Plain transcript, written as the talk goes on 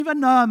Even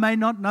though I may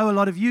not know a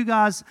lot of you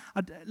guys,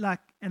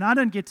 and I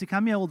don't get to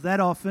come here all that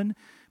often,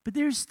 but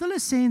there is still a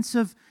sense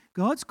of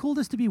God's called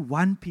us to be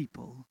one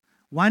people,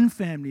 one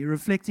family,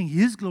 reflecting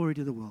His glory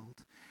to the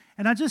world.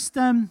 And I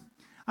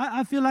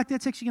feel like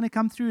that's actually going to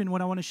come through in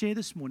what I want to share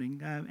this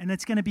morning. And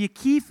it's going to be a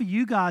key for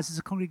you guys as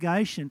a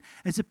congregation,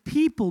 as a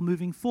people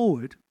moving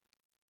forward,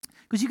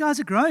 because you guys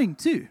are growing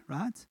too,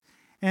 right?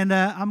 And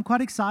I'm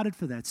quite excited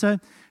for that. So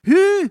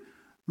for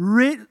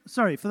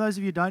those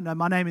of you who don't know,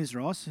 my name is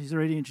Ross. He's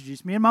already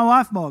introduced me. And my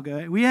wife,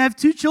 Margot. We have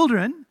 2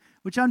 children,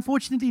 which are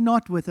unfortunately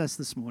not with us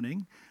this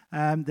morning.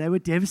 They were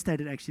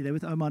devastated, actually. They're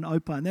with Oma and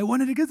Opa, and they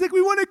wanted to go,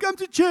 we want to come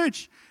to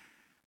church.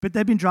 But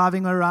they've been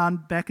driving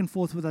around back and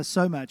forth with us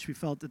so much, we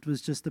felt it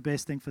was just the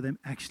best thing for them,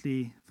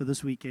 actually, for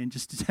this weekend,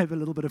 just to have a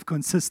little bit of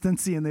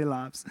consistency in their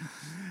lives.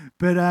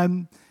 But,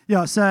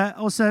 so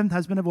also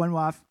husband of one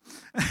wife.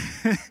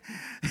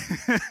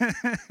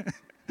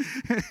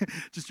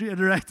 Just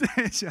reiterate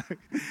that joke.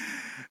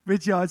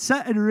 But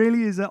it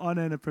really is an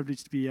honor and a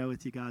privilege to be here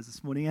with you guys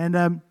this morning.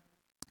 And,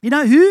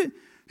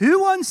 who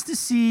wants to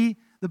see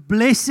the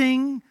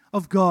blessing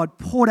of God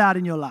poured out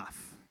in your life?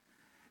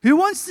 Who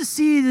wants to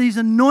see His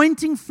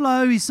anointing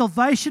flow, His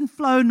salvation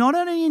flow, not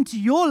only into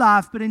your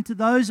life, but into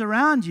those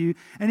around you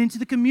and into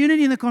the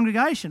community and the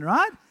congregation,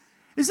 right?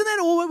 Isn't that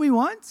all what we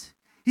want?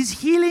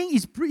 His healing,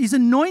 His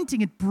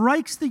anointing, it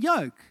breaks the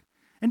yoke.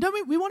 And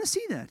don't we want to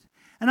see that?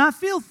 And I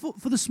feel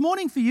for this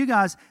morning for you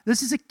guys,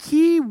 this is a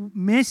key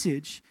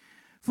message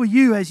for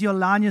you as you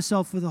align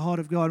yourself with the heart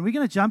of God. And we're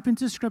going to jump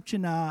into Scripture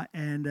now,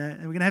 and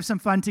we're going to have some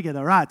fun together.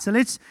 All right, so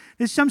let's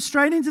jump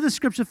straight into the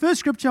Scripture.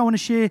 First Scripture I want to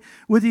share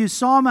with you is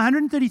Psalm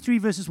 133,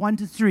 verses 1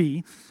 to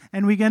 3.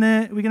 And we're going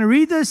to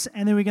read this,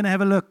 and then we're going to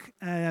have a look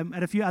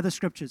at a few other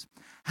Scriptures.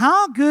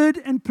 How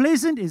good and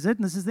pleasant is it,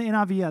 and this is the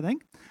NIV, I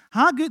think.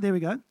 There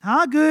we go.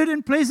 How good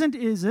and pleasant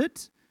is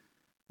it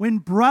when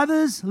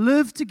brothers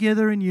live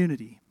together in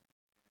unity.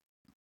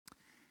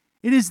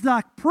 It is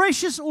like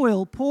precious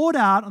oil poured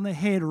out on the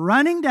head,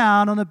 running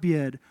down on the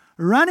beard,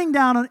 running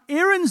down on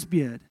Aaron's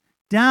beard,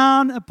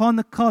 down upon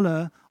the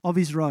collar of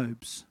his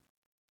robes.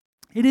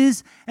 It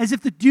is as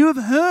if the dew of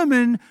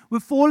Hermon were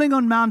falling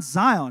on Mount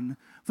Zion,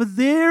 for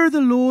there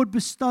the Lord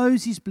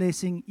bestows His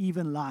blessing,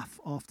 even life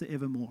after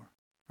evermore.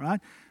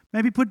 Right?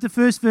 Maybe put the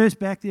first verse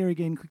back there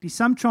again quickly.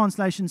 Some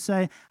translations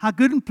say, how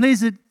good and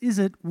pleasant is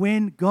it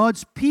when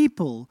God's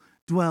people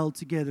dwell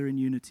together in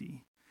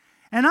unity.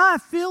 And I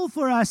feel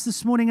for us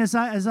this morning as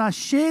I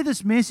share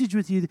this message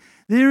with you,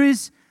 there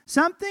is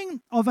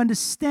something of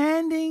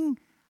understanding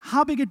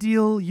how big a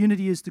deal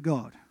unity is to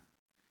God.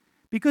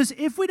 Because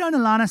if we don't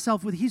align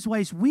ourselves with His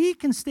ways, we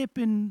can step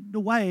in the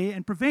way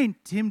and prevent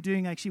Him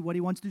doing actually what He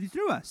wants to do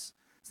through us.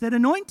 It's that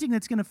anointing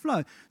that's going to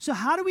flow. So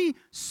how do we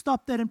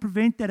stop that and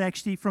prevent that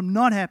actually from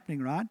not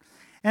happening, right?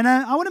 And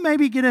I want to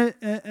maybe get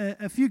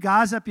a few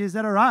guys up here. Is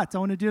that all right? I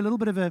want to do a little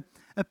bit of a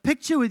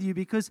picture with you,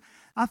 because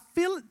I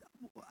feel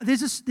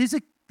there's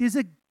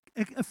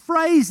a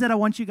phrase that I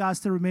want you guys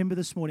to remember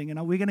this morning,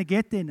 and we're going to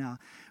get there now.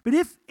 But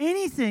if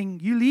anything,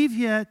 you leave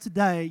here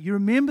today, you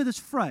remember this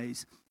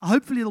phrase,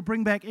 hopefully it'll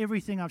bring back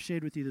everything I've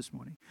shared with you this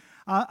morning.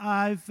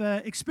 I've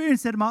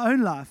experienced that in my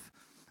own life,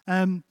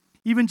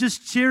 even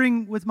just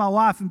sharing with my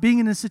wife and being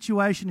in a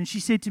situation, and she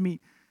said to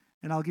me,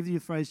 and I'll give you a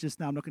phrase just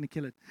now, I'm not going to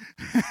kill it.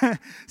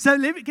 So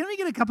can we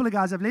get a couple of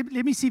guys up?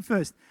 Let me see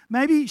first.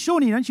 Maybe,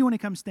 Shawnee, don't you want to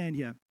come stand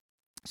here?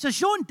 So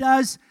Sean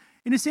does,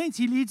 in a sense,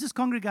 he leads this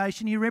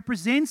congregation. He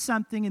represents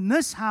something in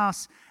this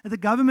house, the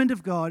government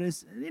of God,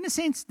 as, in a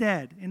sense,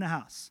 dad in the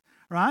house,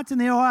 right? And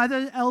there are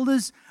other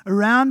elders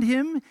around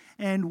him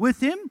and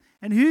with him.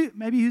 And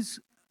who's,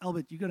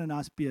 Albert, you got a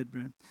nice beard,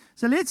 bro.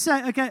 So let's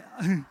say, okay,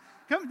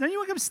 don't you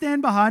want to come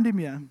stand behind him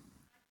here?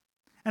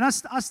 And I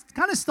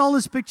kind of stole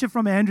this picture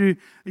from Andrew.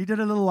 He did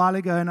it a little while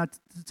ago, and I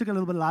took a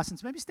little bit of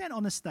license. Maybe stand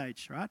on the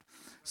stage, right?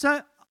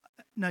 So,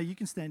 no, you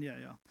can stand here,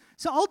 yeah.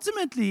 So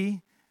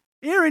ultimately,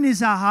 Aaron is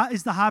the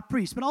high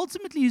priest, but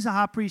ultimately he's a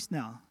high priest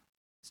now.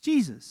 It's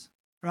Jesus,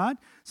 right?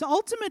 So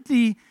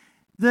ultimately,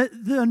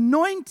 the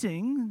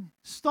anointing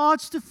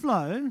starts to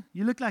flow.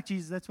 You look like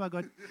Jesus, that's why I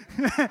got...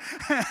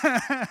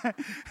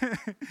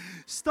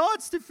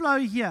 starts to flow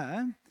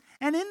here.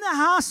 And in the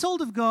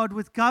household of God,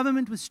 with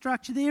government, with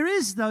structure, there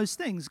is those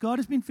things. God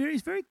has been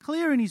he's very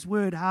clear in His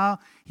Word how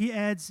He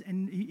adds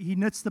and He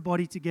knits the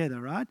body together,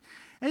 right?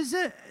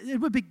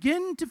 It will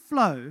begin to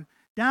flow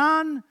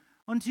down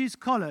onto His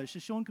collar.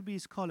 Sean could be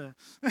His collar.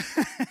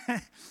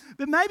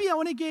 But maybe I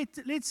want to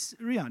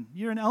Rian,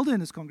 you're an elder in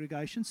this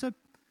congregation, so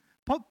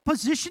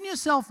position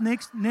yourself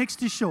next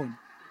to Sean.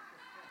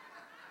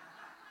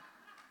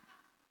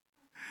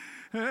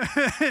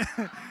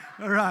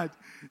 All right.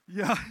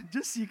 Yeah,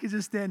 you can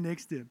just stand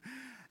next to him.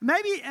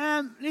 Maybe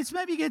let's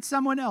get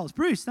someone else.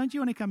 Bruce, don't you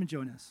want to come and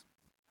join us?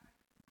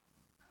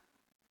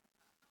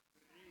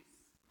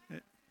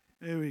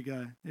 There we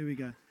go.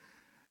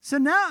 So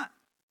now,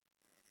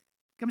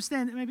 come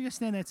stand. Maybe go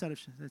stand that side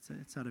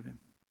of him.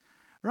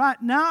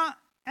 Right now,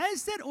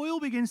 as that oil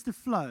begins to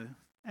flow,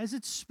 as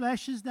it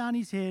splashes down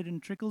his head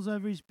and trickles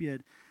over his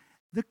beard,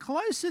 the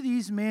closer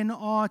these men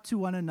are to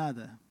one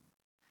another,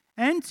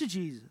 and to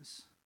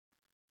Jesus.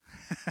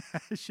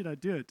 Should I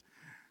do it?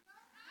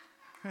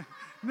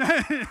 No,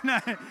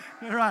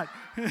 right.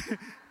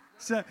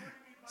 So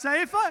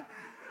if I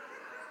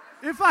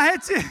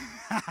had to,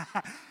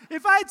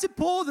 if I had to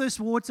pour this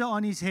water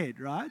on his head,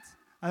 right?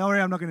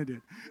 I'm not going to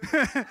do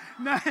it.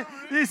 No,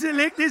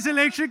 there's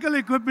electrical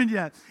equipment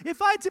here.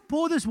 If I had to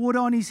pour this water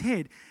on his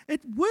head,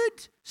 it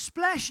would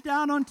splash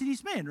down onto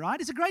these men, right?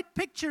 It's a great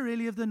picture,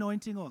 really, of the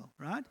anointing oil,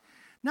 right?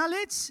 Now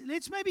let's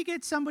maybe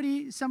get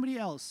somebody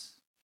else.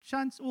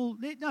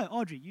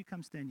 Audrey, you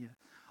come stand here.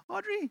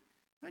 Audrey,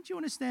 don't you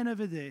want to stand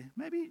over there?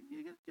 Maybe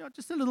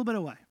just a little bit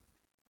away.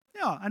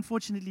 Yeah,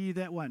 unfortunately, you're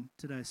that one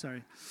today,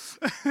 sorry.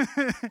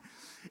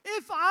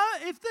 If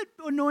the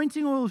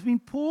anointing oil has been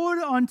poured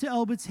onto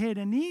Albert's head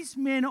and these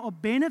men are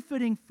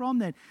benefiting from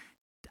that,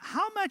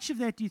 how much of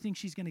that do you think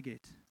she's going to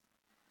get?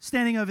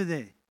 Standing over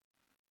there?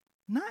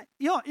 No,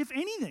 yeah, if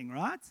anything,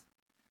 right?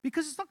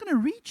 Because it's not going to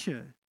reach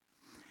her.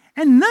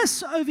 And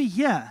this over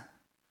here,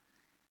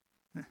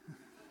 you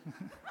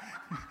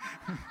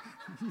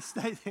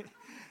stay there.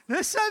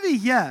 This over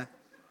here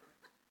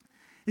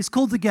is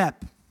called the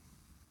gap.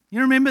 You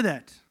remember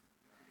that?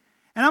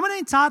 And I'm going to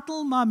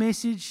entitle my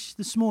message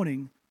this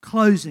morning,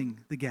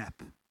 Closing the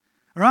Gap.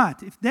 All right,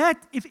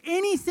 if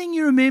anything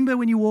you remember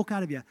when you walk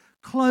out of here,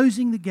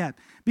 closing the gap.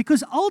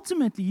 Because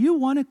ultimately you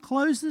want to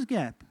close this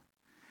gap.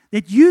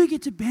 That you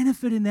get to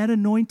benefit in that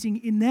anointing,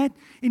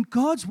 in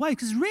God's way.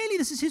 Because really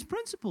this is His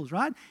principles,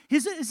 right?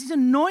 His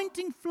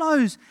anointing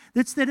flows.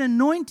 That's that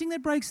anointing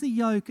that breaks the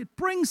yoke. It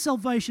brings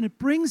salvation. It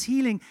brings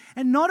healing.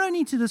 And not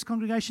only to this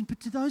congregation,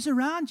 but to those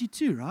around you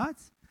too, right?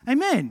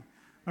 Amen.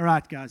 All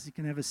right, guys, you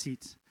can have a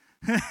seat.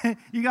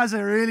 You guys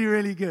are really,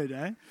 really good,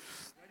 eh?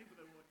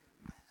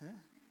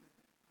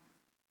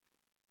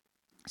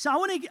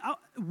 So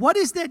what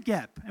is that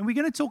gap? And we're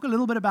going to talk a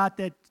little bit about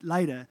that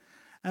later,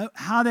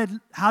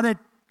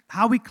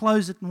 how we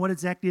close it and what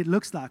exactly it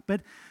looks like.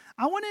 But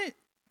I want to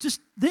just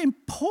the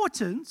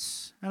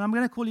importance, and I'm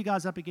going to call you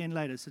guys up again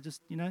later, so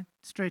just,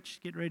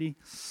 stretch, get ready.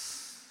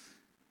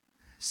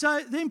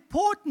 So the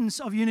importance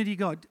of unity,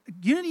 God.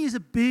 Unity is a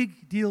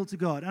big deal to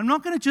God. I'm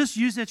not going to just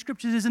use that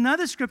scripture. There's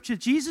another scripture.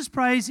 Jesus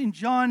prays in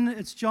John,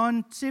 it's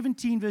John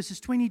 17, verses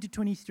 20 to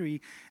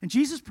 23. And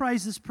Jesus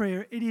prays this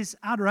prayer. It is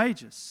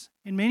outrageous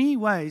in many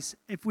ways.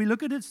 If we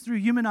look at it through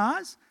human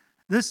eyes,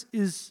 this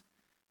is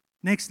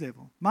next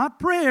level. My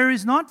prayer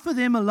is not for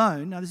them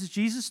alone. Now, this is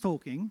Jesus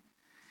talking.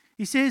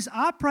 He says,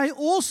 I pray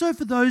also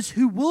for those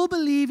who will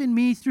believe in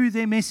me through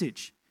their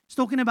message. He's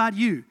talking about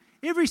you.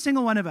 Every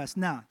single one of us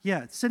now,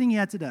 sitting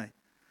here today.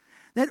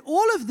 That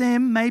all of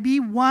them may be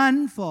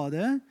one,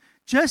 Father,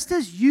 just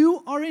as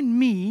you are in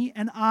me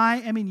and I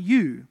am in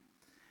you.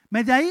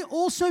 May they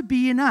also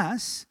be in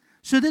us,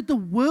 so that the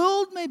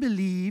world may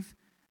believe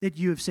that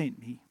you have sent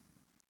me.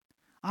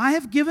 I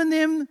have given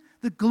them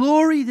the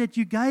glory that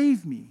you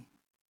gave me,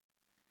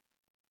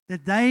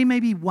 that they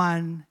may be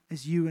one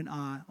as you and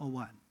I are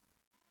one.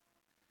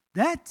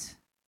 That,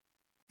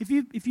 if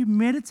you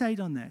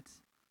meditate on that,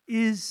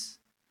 is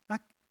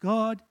like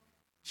God,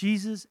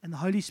 Jesus, and the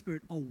Holy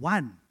Spirit are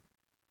one.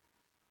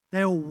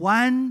 They are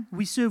one.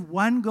 We serve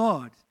one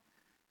God.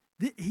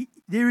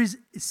 There is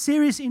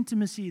serious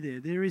intimacy there.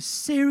 There is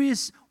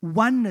serious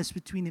oneness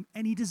between them,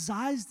 and He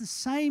desires the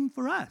same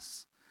for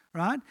us,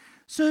 right?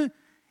 So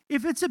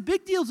if it's a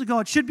big deal to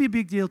God, it should be a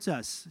big deal to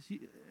us.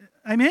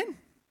 Amen?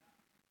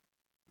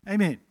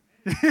 Amen.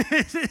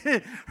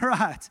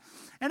 Right.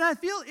 And I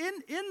feel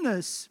in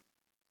this,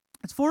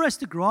 it's for us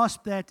to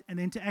grasp that and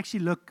then to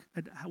actually look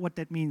at what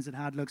that means and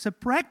how it looks. So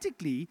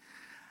practically,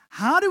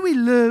 how do we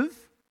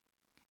live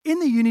in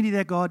the unity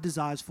that God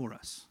desires for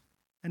us?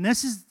 And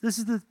this is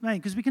the main,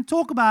 because we can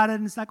talk about it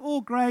and it's like,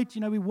 oh, great,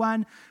 we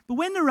won. But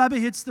when the rubber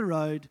hits the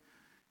road,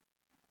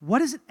 what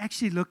does it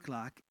actually look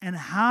like? And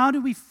how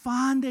do we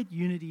find that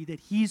unity that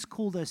He's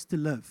called us to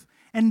live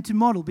and to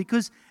model?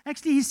 Because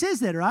actually He says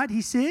that, right?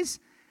 He says,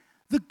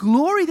 the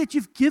glory that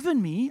you've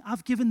given me,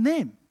 I've given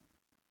them.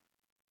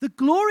 The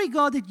glory,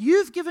 God, that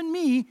you've given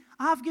me,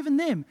 I've given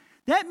them.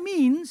 That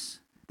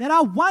means that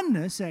our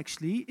oneness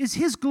actually is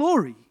His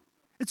glory.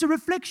 It's a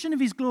reflection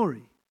of His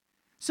glory.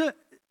 So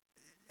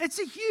it's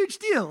a huge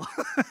deal.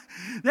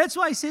 That's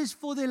why He says,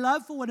 for their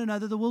love for one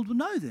another, the world will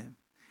know them.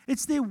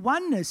 It's their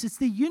oneness. It's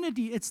their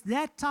unity. It's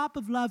that type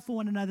of love for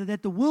one another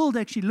that the world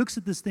actually looks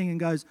at this thing and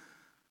goes,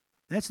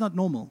 that's not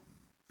normal.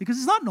 Because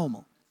it's not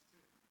normal.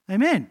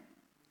 Amen.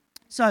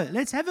 So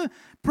let's have a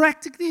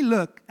practically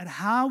look at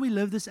how we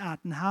live this out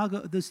and how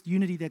this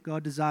unity that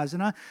God desires.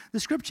 And the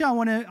scripture I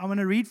want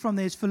to read from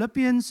there is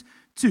Philippians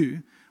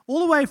 2,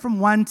 all the way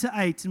from 1 to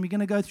 8. And we're going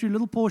to go through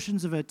little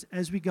portions of it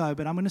as we go.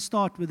 But I'm going to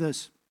start with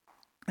this.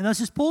 And this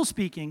is Paul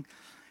speaking.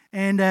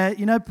 And,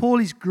 Paul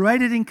is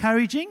great at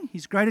encouraging.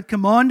 He's great at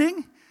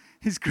commanding.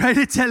 He's great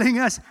at telling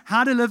us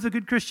how to live a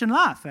good Christian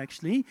life,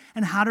 actually,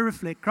 and how to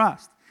reflect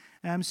Christ.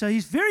 So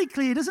he's very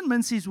clear. He doesn't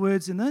mince his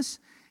words in this.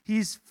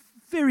 He's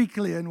very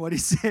clear in what he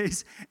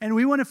says, and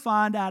we want to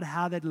find out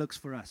how that looks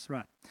for us,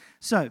 right?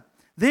 So,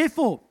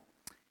 therefore,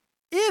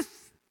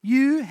 if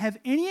you have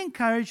any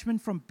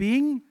encouragement from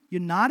being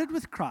united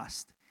with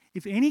Christ,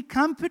 if any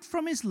comfort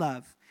from his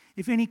love,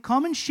 if any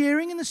common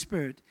sharing in the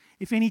Spirit,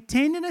 if any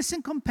tenderness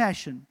and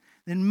compassion,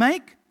 then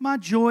make my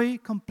joy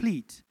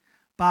complete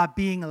by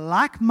being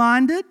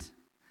like-minded,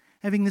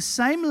 having the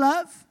same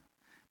love,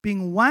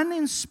 being one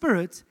in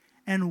spirit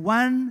and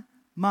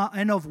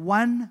of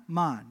one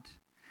mind.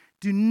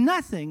 Do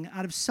nothing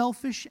out of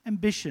selfish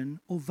ambition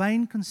or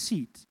vain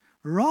conceit.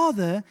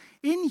 Rather,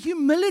 in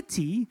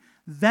humility,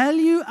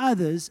 value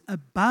others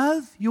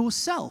above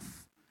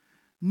yourself,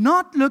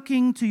 not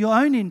looking to your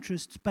own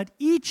interests, but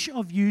each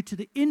of you to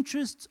the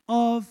interests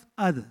of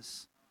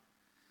others.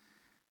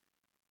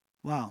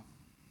 Wow.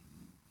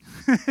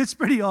 It's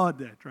pretty hard,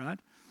 that, right?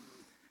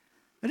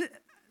 But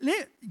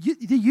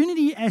the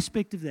unity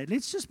aspect of that,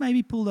 let's just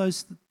maybe pull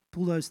those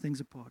things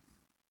apart.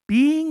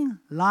 Being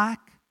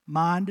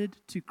like-minded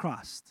to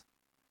Christ,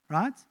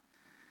 right?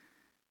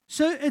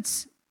 So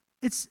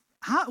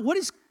what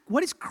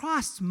is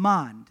Christ's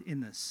mind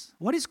in this?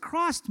 What is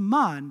Christ's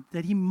mind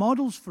that he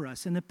models for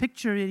us and the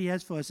picture that he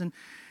has for us? And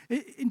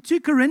in 2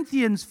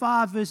 Corinthians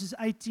 5, verses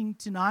 18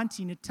 to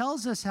 19, it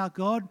tells us how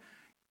God,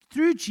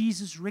 through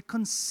Jesus,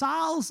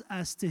 reconciles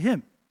us to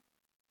him.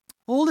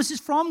 All this is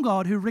from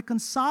God, who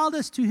reconciled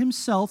us to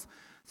himself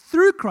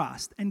through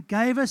Christ and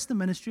gave us the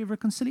ministry of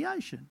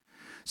reconciliation.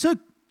 So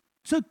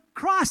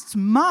Christ's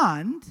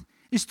mind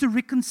is to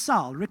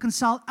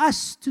reconcile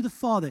us to the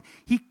Father.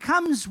 He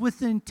comes with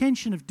the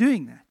intention of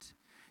doing that.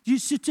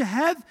 So to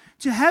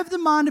have the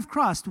mind of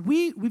Christ,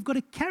 we've got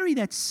to carry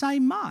that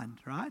same mind,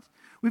 right?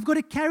 We've got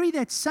to carry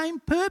that same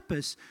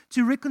purpose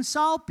to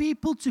reconcile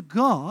people to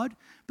God,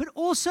 but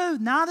also,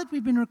 now that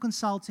we've been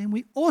reconciled to him,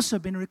 we've also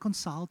been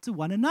reconciled to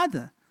one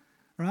another,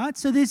 right?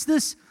 So there's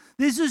this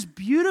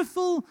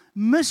beautiful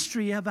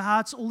mystery of how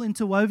it's all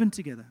interwoven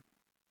together.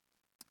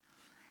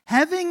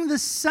 Having the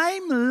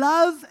same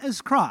love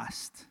as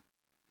Christ.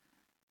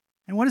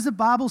 And what does the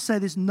Bible say?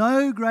 There's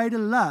no greater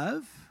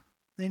love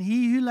than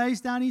he who lays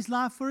down his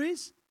life for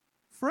his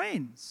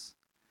friends.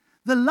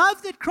 The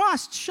love that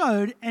Christ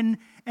showed and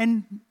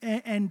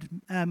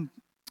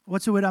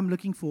what's the word I'm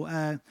looking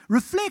for?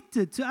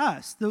 Reflected to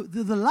us.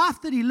 The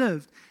life that he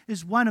lived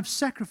is one of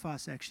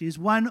sacrifice, actually, is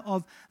one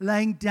of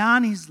laying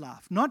down his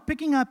life, not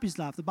picking up his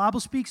life. The Bible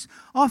speaks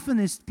often,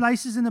 there's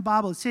places in the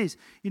Bible it says,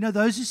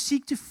 those who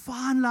seek to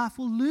find life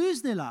will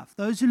lose their life.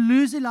 Those who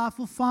lose their life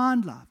will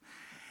find life.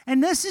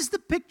 And this is the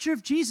picture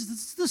of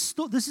Jesus.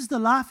 This is the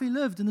life he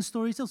lived in the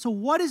story he tells. So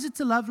what is it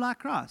to love like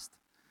Christ?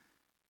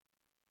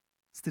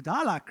 It's to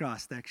die like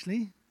Christ,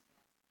 actually.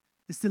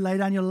 It's to lay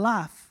down your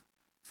life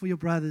for your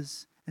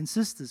brothers and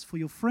sisters, for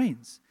your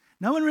friends.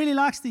 No one really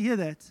likes to hear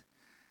that.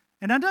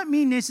 And I don't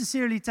mean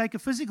necessarily take a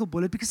physical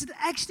bullet, because it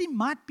actually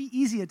might be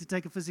easier to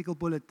take a physical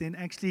bullet than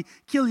actually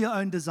kill your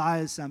own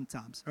desires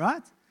sometimes,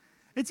 right?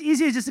 It's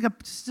easier just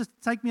to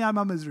take me out of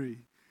my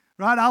misery,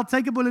 right? I'll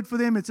take a bullet for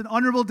them. It's an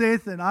honorable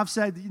death. And I've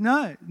said,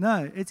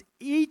 no, it's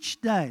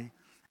each day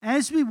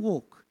as we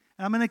walk.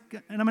 And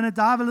I'm going to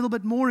dive a little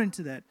bit more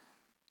into that.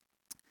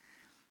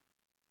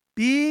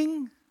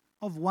 Being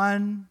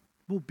one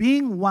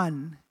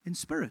in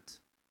spirit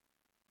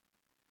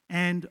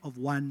and of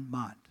one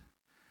mind.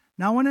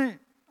 Now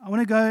I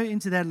want to go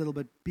into that a little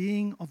bit.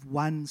 Being of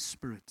one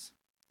spirit.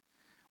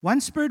 One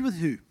spirit with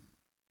who?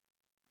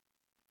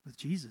 With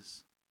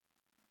Jesus.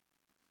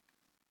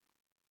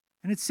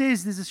 And it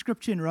says, there's a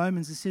scripture in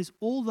Romans that says,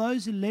 all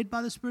those who are led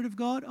by the Spirit of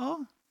God are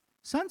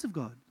sons of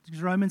God.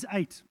 It's Romans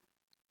 8.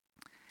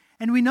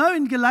 And we know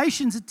in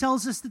Galatians it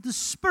tells us that the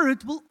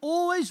Spirit will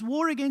always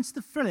war against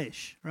the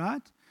flesh,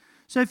 right?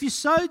 So if you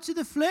sow to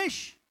the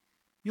flesh,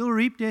 you'll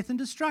reap death and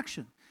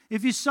destruction.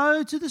 If you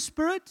sow to the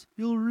Spirit,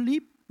 you'll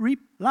reap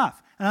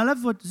life. And I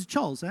love what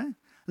Charles, I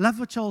love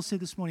what Charles said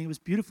this morning. It was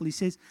beautiful. He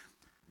says,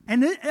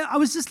 and I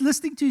was just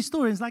listening to his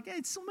story, and it's like,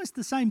 it's almost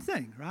the same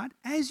thing, right?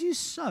 As you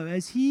sow,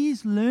 as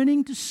he's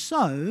learning to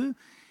sow,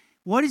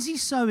 what is he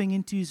sowing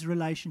into his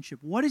relationship?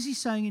 What is he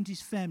sowing into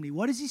his family?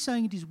 What is he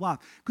sowing into his wife?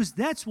 Because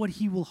that's what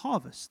he will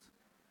harvest.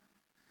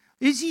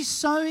 Is he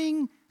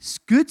sowing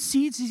good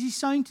seeds? Is he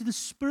sowing to the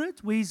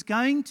Spirit, where he's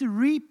going to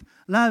reap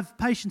love,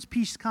 patience,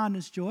 peace,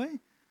 kindness, joy?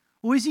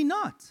 Or is he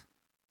not?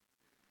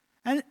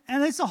 And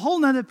it's a whole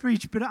nother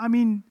preach, but I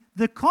mean,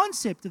 the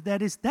concept of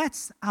that is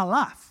that's our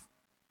life.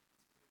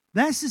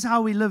 This is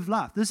how we live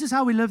life. This is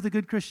how we live the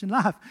good Christian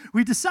life.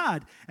 We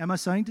decide, am I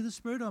sowing to the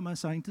Spirit or am I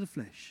sowing to the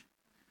flesh?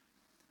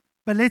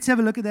 But let's have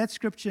a look at that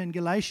scripture in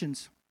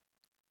Galatians.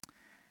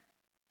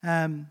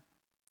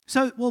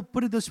 So we'll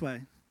put it this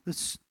way.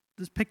 This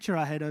picture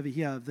I had over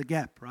here of the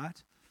gap,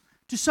 right?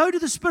 To sow to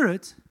the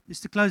Spirit is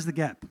to close the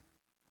gap.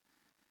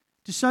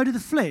 To sow to the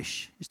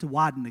flesh is to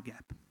widen the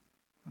gap.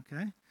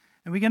 Okay?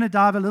 And we're going to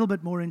dive a little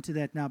bit more into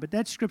that now. But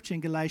that scripture in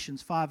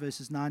Galatians 5,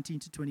 verses 19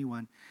 to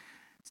 21,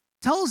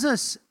 tells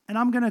us,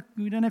 and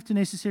we don't have to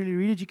necessarily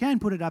read it, you can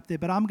put it up there,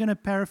 but I'm going to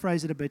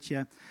paraphrase it a bit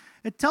here.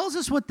 It tells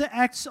us what the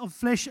acts of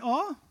flesh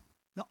are,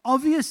 the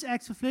obvious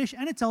acts of flesh,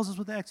 and it tells us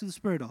what the acts of the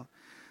Spirit are.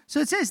 So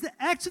it says the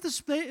acts of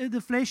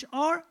the flesh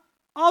are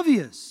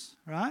obvious,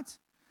 right?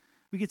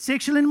 We get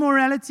sexual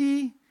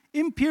immorality,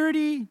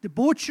 impurity,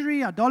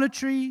 debauchery,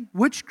 idolatry,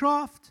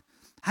 witchcraft,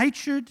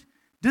 hatred,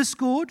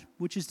 discord,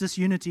 which is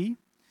disunity,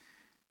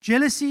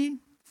 jealousy,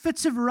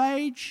 fits of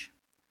rage,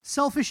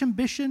 selfish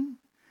ambition,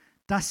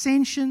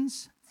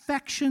 dissensions,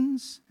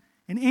 factions,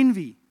 and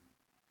envy.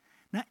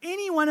 Now,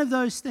 any one of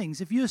those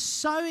things, if you're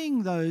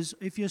sowing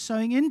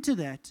into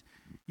that,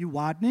 you're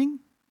widening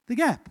the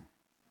gap.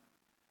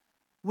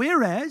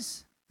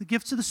 Whereas the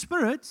gifts of the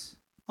Spirit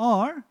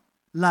are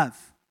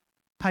love,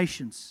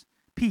 patience,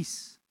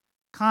 peace,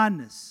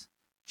 kindness,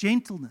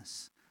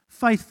 gentleness,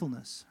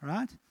 faithfulness,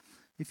 right?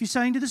 If you're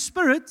sowing to the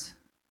Spirit,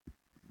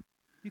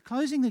 you're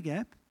closing the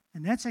gap,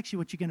 and that's actually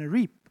what you're going to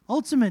reap.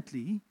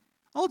 Ultimately,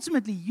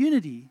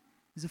 unity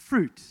is a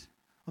fruit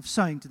of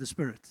sowing to the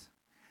Spirit.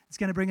 It's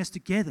going to bring us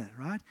together,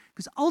 right?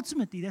 Because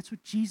ultimately, that's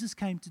what Jesus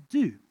came to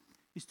do,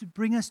 is to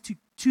bring us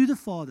to the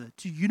Father,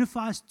 to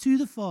unify us to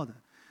the Father.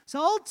 So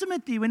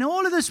ultimately, when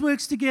all of this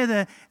works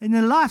together in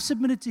the life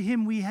submitted to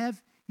Him, we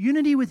have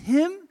unity with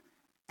Him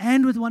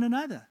and with one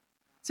another.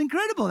 It's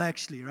incredible,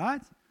 actually,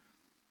 right?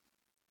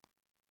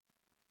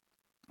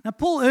 Now,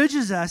 Paul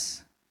urges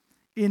us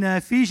in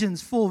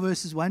Ephesians 4,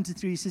 verses 1 to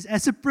 3. He says,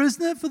 as a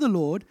prisoner for the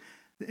Lord,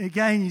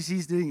 again,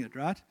 he's doing it,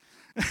 right?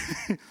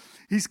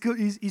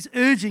 He's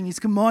urging, he's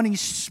commanding,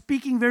 he's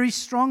speaking very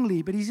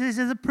strongly. But he says,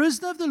 as a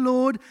prisoner of the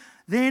Lord,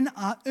 then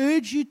I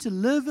urge you to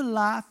live a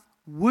life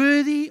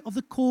worthy of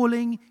the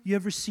calling you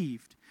have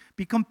received.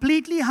 Be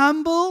completely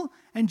humble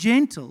and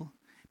gentle.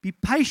 Be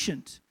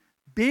patient,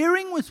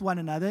 bearing with one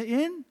another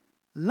in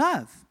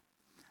love.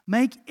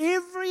 Make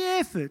every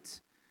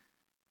effort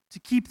to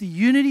keep the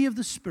unity of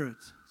the Spirit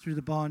through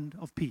the bond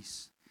of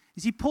peace.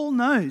 You see, Paul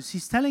knows,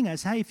 he's telling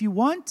us, hey, if you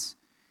want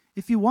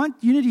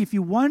unity, if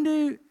you want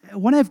to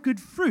have good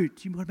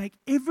fruit, you've got to make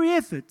every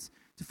effort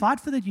to fight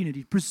for that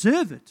unity,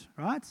 preserve it,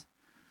 right?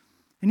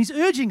 And he's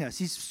urging us,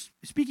 he's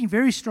speaking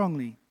very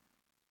strongly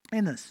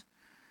in this.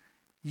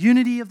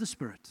 Unity of the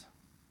Spirit.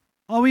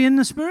 Are we in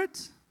the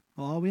Spirit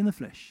or are we in the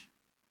flesh?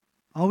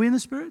 Are we in the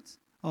Spirit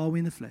or are we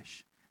in the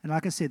flesh? And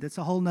like I said, that's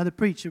a whole nother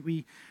preach that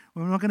we're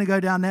not going to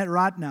go down that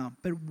right now.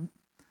 But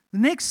the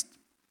next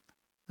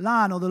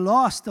line or the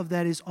last of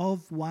that is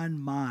of one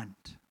mind.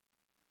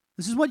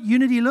 This is what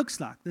unity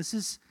looks like. This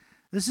is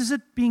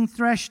it being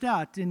thrashed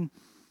out in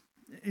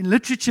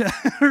literature,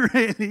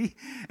 really.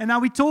 And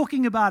now we're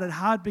talking about it,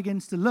 how it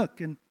begins to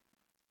look. And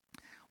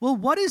well,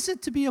 what is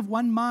it to be of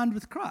one mind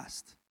with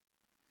Christ?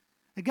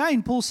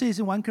 Again, Paul says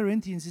in 1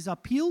 Corinthians, I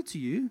appeal to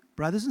you,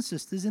 brothers and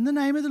sisters, in the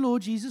name of the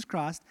Lord Jesus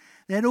Christ,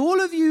 that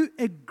all of you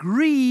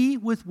agree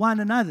with one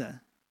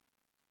another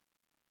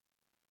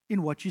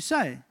in what you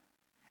say,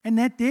 and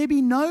that there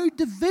be no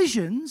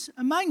divisions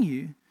among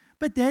you,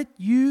 but that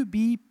you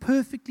be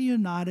perfectly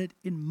united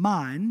in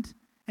mind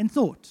and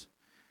thought.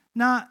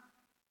 Now,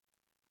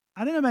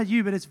 I don't know about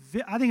you, but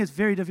I think it's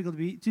very difficult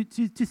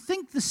to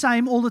think the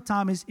same all the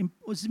time is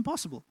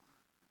impossible,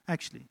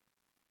 actually.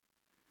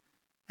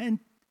 And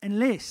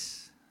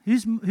unless,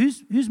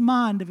 whose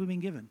mind have we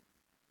been given?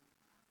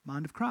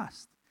 Mind of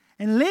Christ.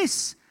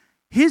 Unless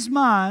His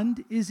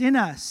mind is in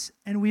us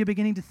and we are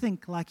beginning to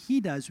think like He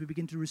does, we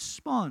begin to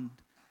respond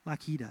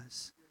like He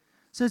does.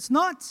 So it's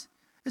not,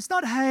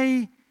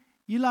 hey,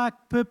 you like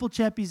purple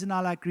chappies and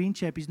I like green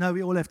chappies. No,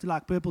 we all have to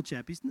like purple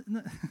chappies.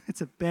 No, it's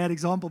a bad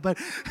example, but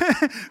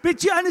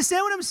but you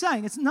understand what I'm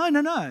saying? It's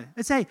no.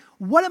 It's, hey,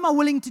 what am I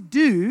willing to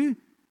do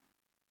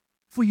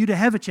for you to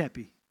have a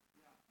chappie?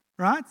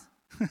 Right?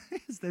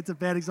 That's a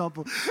bad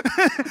example.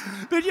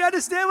 But you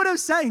understand what I'm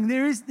saying?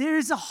 There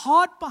is a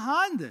heart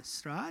behind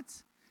this, right?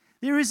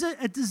 There is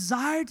a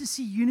desire to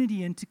see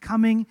unity and to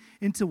coming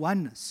into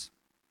oneness.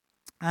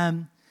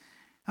 I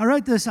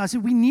wrote this. I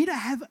said, we need to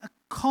have a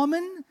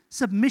common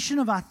submission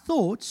of our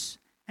thoughts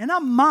and our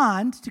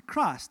mind to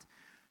Christ,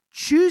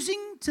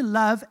 choosing to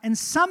love and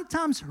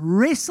sometimes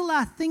wrestle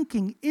our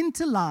thinking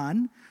into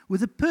line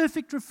with a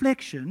perfect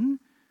reflection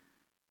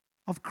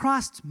of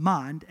Christ's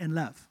mind and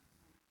love.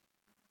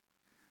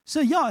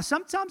 So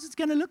sometimes it's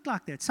going to look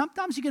like that.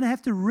 Sometimes you're going to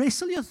have to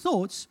wrestle your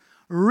thoughts,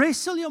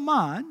 wrestle your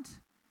mind,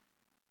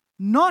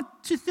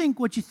 not to think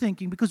what you're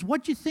thinking, because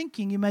what you're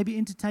thinking, you may be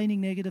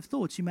entertaining negative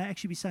thoughts. You may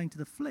actually be saying to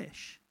the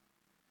flesh.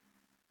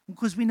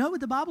 Because we know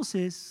what the Bible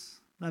says.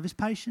 Love is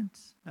patient.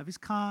 Love is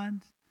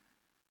kind.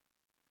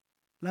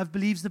 Love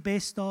believes the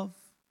best of.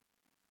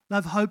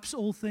 Love hopes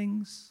all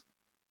things.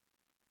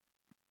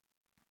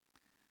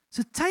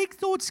 So take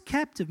thoughts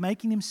captive,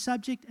 making them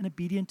subject and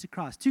obedient to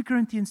Christ. 2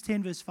 Corinthians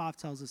 10 verse 5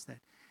 tells us that.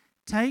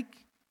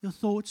 Take your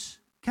thoughts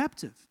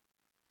captive.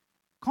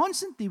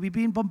 Constantly, we've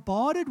been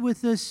bombarded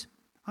with this,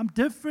 I'm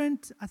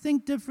different, I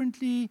think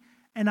differently,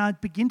 and I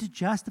begin to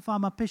justify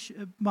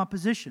my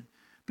position.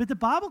 But the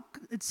Bible,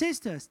 it says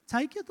to us,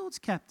 take your thoughts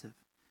captive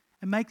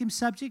and make them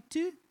subject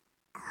to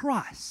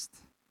Christ.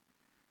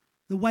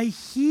 The way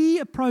He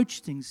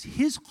approached things,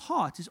 His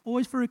heart is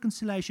always for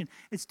reconciliation.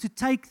 It's to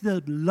take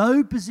the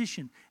low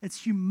position.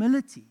 It's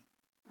humility.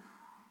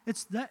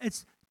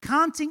 It's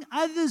counting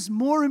others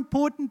more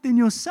important than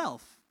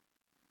yourself.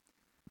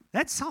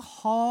 That's a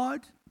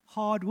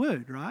hard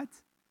word, right?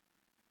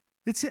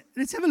 Let's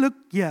have a look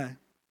here.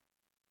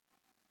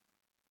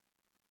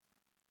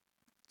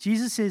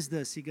 Jesus says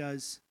this. He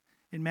goes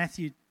in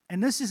Matthew,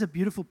 and this is a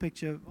beautiful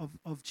picture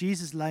of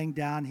Jesus laying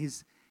down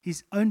his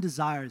own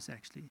desires,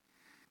 actually.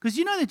 Because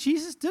you know that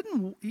Jesus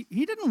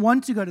didn't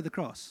want to go to the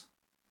cross.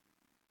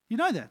 You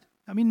know that.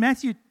 I mean,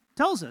 Matthew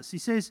tells us.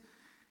 It says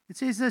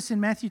this in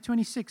Matthew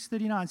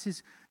 26:39. It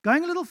says,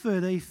 going a little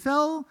further, he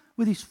fell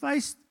with his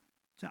face.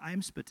 So I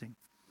am spitting.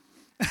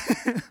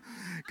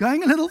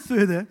 Going a little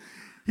further,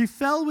 he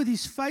fell with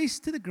his face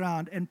to the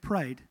ground and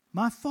prayed,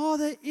 my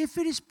Father, if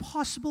it is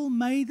possible,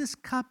 may this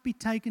cup be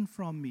taken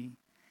from me.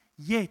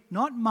 Yet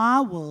not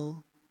my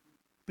will,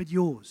 but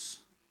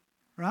yours.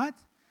 Right?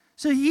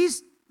 So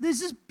there's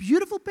this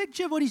beautiful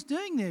picture of what he's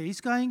doing there. He's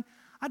going,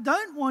 I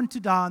don't want to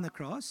die on the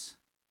cross,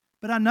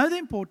 but I know the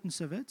importance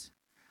of it.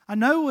 I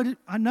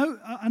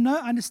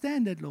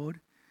understand that, Lord.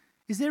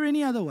 Is there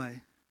any other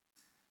way?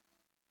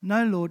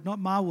 No, Lord, not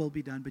my will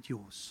be done, but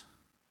yours.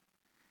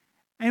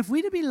 And if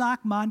we're to be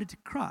like-minded to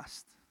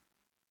Christ,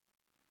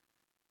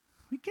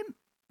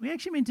 we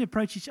actually meant to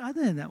approach each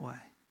other in that way.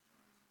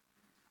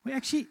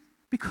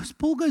 Because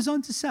Paul goes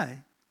on to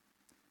say,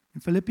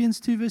 in Philippians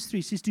 2 verse 3,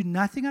 he says, do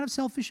nothing out of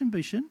selfish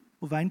ambition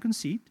or vain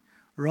conceit,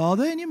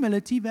 rather in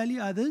humility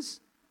value others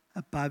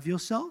above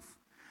yourself,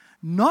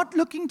 not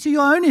looking to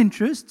your own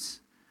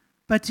interests,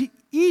 but to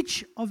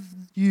each of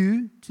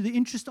you to the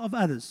interest of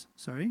others.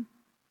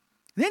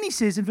 Then he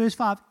says in verse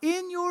 5,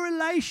 in your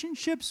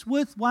relationships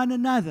with one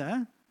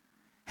another,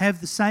 have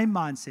the same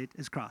mindset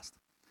as Christ.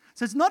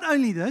 So it's not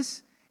only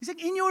this, he's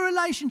like in your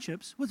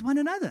relationships with one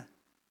another.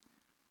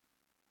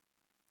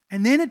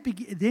 And then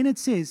it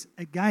says,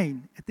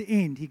 again, at the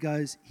end, he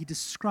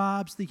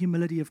describes the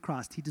humility of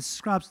Christ. He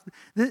describes,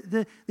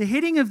 the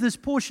heading of this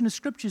portion of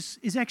scriptures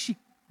is actually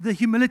the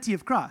humility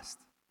of Christ.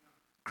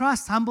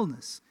 Christ's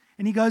humbleness.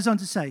 And he goes on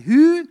to say,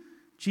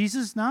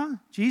 Jesus,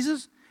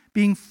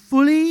 being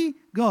fully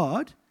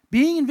God,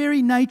 being in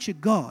very nature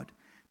God,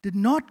 did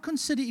not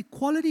consider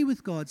equality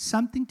with God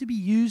something to be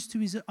used to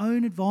his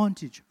own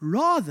advantage.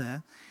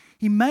 Rather,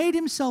 he made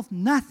himself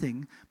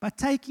nothing by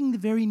taking the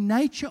very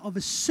nature of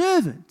a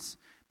servant,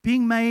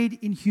 being made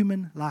in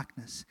human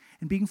likeness.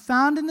 And being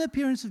found in the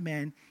appearance of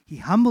man, he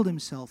humbled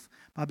himself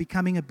by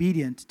becoming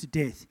obedient to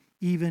death,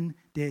 even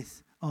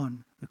death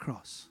on the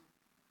cross.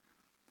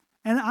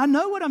 And I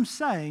know what I'm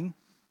saying,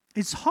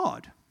 it's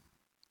hard.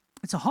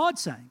 It's a hard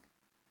saying.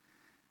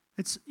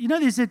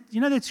 There's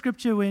that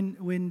scripture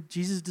when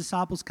Jesus'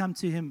 disciples come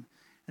to him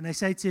and they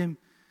say to him,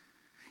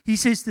 he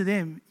says to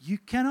them, you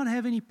cannot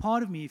have any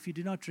part of me if you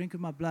do not drink of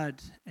my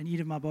blood and eat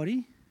of my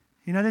body.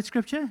 You know that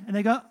scripture? And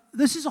they go,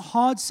 this is a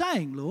hard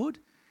saying, Lord.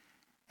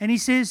 And he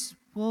says,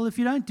 well, if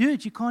you don't do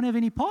it, you can't have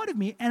any part of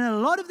me. And a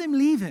lot of them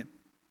leave him.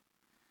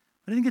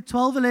 I think the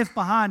 12 are left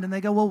behind and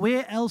they go, well,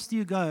 where else do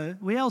you go?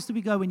 Where else do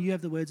we go when you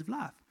have the words of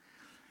life?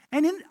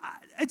 And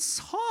it's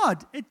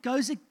hard. It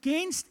goes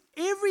against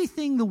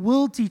everything the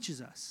world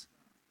teaches us.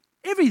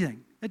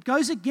 Everything. It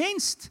goes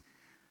against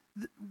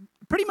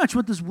pretty much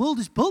what this world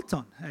is built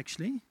on,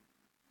 actually.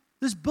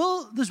 This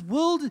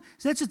world,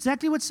 that's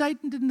exactly what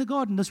Satan did in the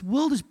garden. This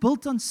world is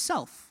built on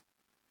self.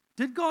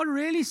 Did God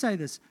really say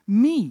this?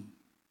 Me.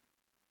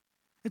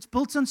 It's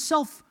built on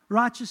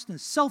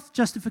self-righteousness,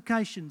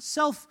 self-justification,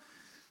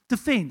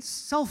 self-defense,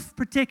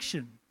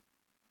 self-protection.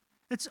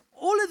 It's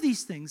all of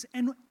these things.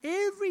 And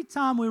every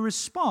time we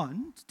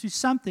respond to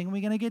something,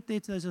 we're going to get there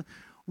to those,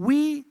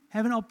 we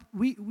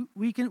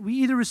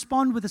either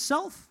respond with a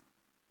self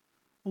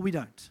or we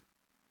don't.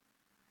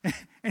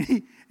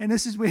 And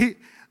this is where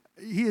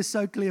he is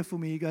so clear for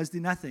me. He goes, do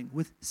nothing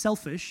with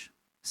selfish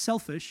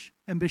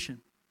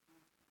ambition.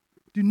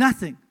 Do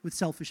nothing with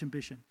selfish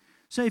ambition.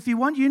 So if you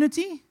want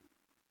unity,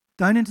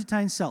 don't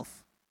entertain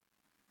self.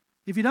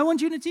 If you don't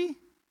want unity,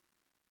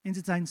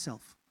 entertain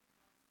self.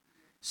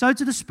 So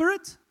to the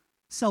spirit,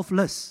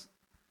 selfless.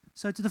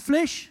 So to the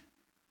flesh,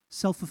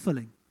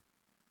 self-fulfilling.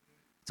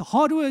 It's a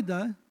hard word,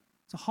 though.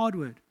 It's a hard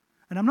word.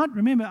 And I'm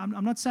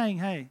not saying,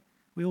 hey,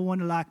 we all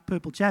want to like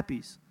purple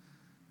chappies.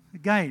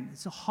 Again,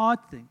 it's a hard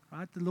thing,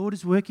 right? The Lord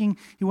is working.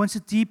 He wants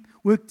to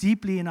work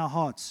deeply in our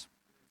hearts.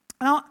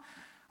 Now,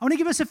 I want to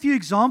give us a few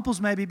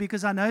examples maybe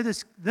because I know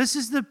this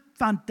is the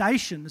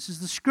foundation. This is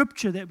the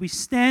scripture that we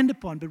stand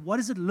upon. But what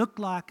does it look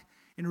like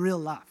in real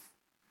life?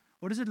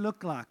 What does it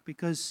look like?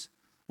 Because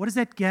what is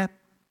that gap?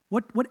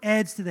 What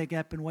adds to that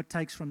gap and what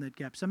takes from that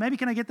gap? So maybe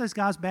can I get those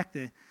guys back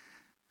there?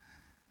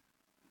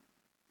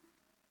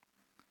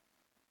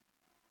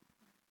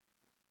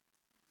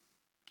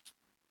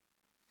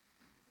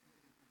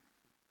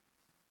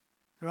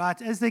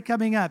 Right, as they're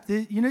coming up,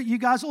 you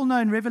guys all know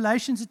in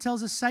Revelations it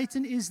tells us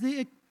Satan is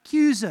the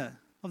accuser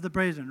of the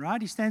brethren,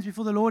 right? He stands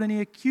before the Lord and he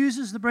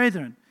accuses the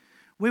brethren.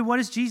 What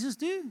does Jesus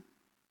do?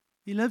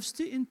 He lives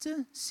to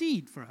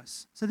intercede for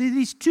us. So there are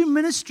these two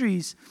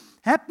ministries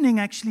happening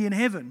actually in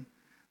heaven.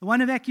 The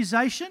one of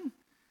accusation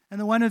and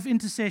the one of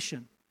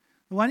intercession.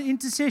 The one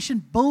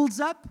intercession builds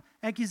up,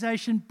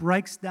 accusation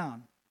breaks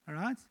down. All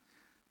right?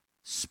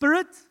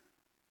 Spirit,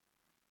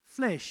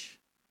 flesh.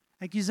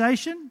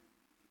 Accusation,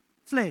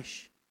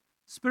 flesh.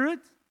 Spirit,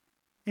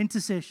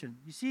 intercession.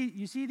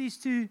 You see these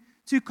two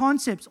two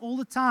concepts all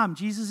the time.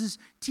 Jesus is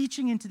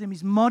teaching into them.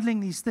 He's modeling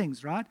these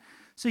things, right?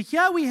 So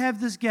here we have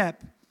this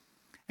gap.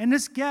 And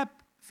this gap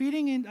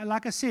feeding in,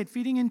 like I said,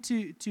 feeding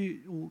into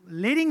or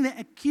letting the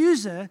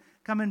accuser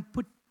come and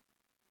put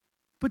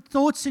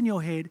thoughts in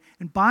your head,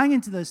 and buying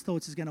into those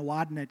thoughts is going to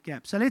widen that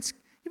gap. So let's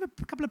give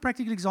a couple of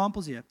practical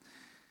examples here.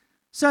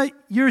 So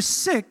you're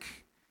sick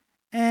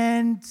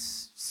in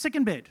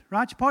bed,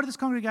 right? You're part of this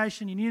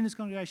congregation, you're new in this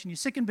congregation, you're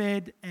sick in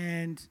bed,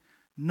 and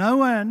no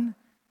one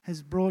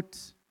has brought,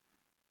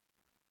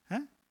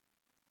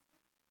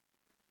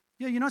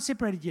 Yeah, you're not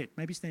separated yet.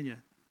 Maybe stand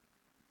here.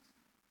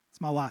 It's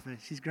my wife.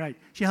 She's great.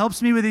 She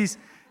helps me with these,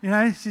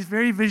 she's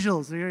very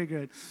visual, so very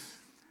good.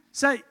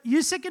 So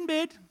you're sick in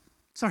bed.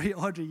 Sorry,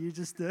 Audrey, you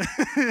just...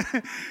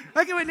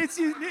 Okay, wait, let's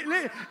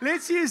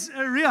use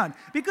Rian.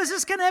 Because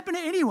this can happen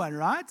to anyone,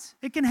 right?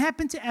 It can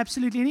happen to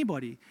absolutely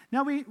anybody.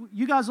 Now,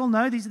 you guys all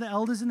know these are the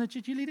elders in the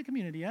church. You lead a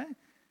community, eh?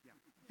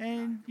 Yeah.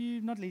 And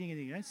you're not leading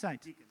anything, eh?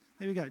 Saint. Deacon.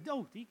 There we go.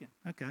 Oh, deacon.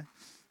 Okay.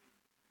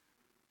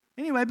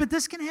 Anyway, but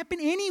this can happen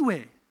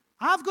anywhere.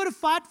 I've got to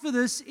fight for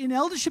this in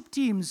eldership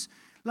teams.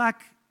 Like,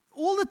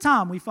 all the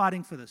time we're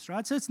fighting for this,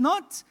 right? So there's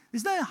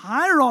no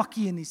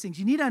hierarchy in these things.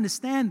 You need to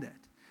understand that.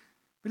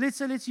 But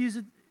let's use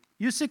it.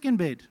 You're sick in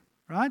bed,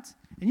 right?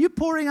 And you're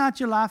pouring out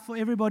your life for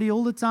everybody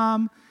all the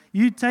time.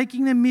 You're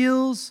taking them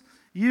meals.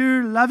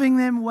 You're loving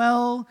them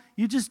well.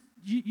 You're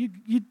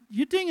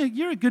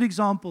a good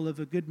example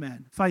of a good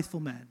man, faithful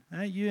man.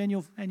 You and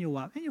your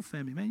wife and your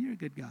family, man. You're a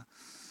good guy.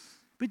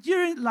 But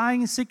you're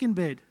lying sick in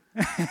bed,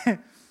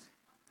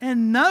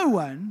 and no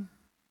one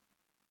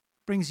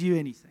brings you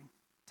anything.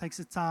 Takes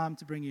the time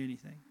to bring you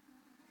anything.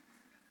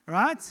 All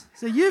right?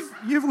 So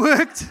you've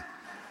worked.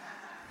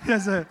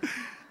 So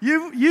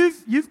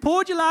you've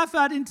poured your life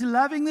out into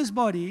loving this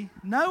body.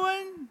 No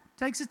one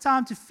takes the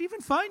time to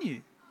even phone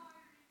you.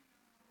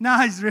 No,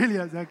 it's really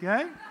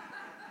okay.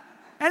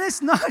 And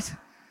it's not.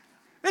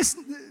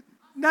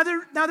 Now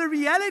the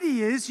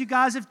reality is, you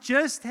guys have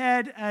just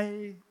had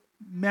a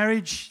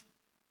marriage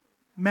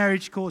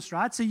course,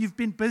 right? So you've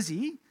been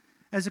busy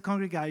as a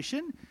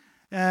congregation.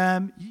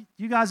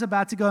 You guys are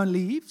about to go and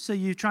leave, so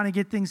you're trying to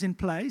get things in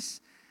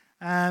place.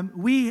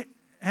 We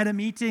had a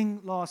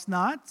meeting last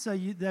night, so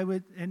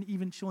and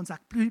even Sean's like,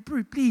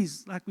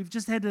 please, like, we've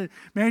just had a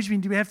marriage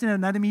meeting. Do we have to have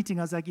another meeting?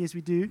 I was like, yes, we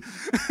do.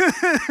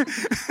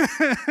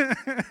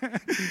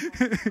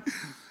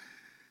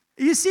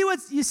 You see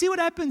what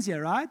happens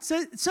here, right?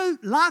 So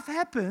life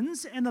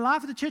happens, and the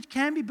life of the church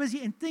can be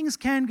busy, and things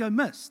can go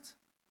missed.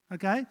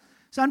 Okay?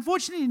 So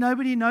unfortunately,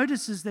 nobody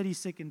notices that he's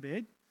sick in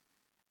bed,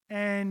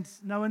 and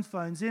no one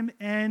phones him.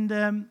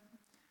 And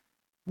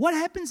what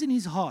happens in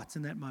his heart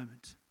in that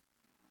moment?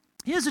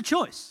 He has a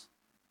choice.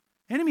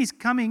 Enemy's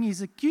coming.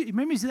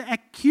 Remember, he's the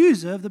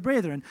accuser of the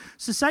brethren.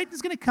 So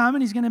Satan's going to come,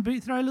 and he's going to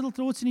throw little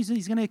thoughts, and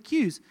he's going to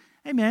accuse.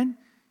 Hey, man,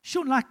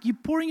 sure, like, you're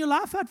pouring your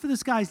life out for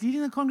this guy. He's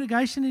leading the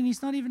congregation, and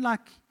he's not even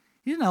like,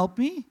 he didn't help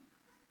me.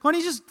 Can't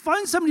he just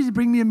find somebody to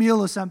bring me a meal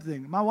or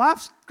something? My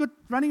wife's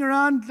running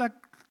around, like,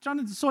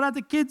 trying to sort out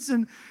the kids,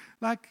 and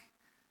like,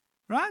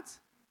 right?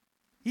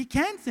 He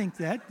can think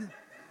that.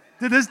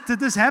 Did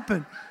this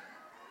happen?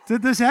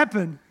 Did this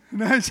happen?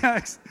 No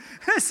jokes.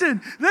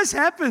 Listen, this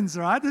happens,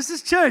 right? This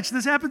is church.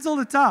 This happens all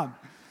the time.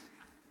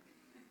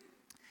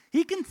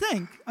 He can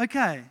think,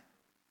 okay,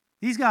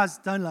 these guys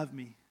don't love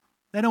me.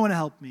 They don't want to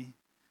help me.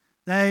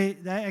 They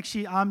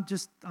actually,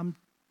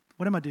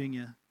 what am I doing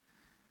here?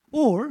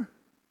 Or,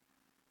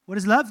 what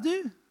does love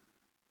do?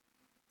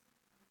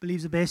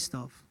 Believes the best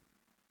of.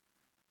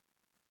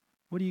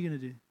 What are you going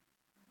to do?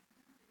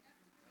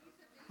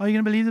 Are you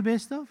going to believe the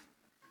best of?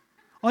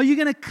 Are you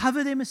going to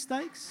cover their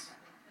mistakes?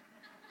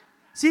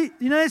 See,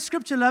 you know that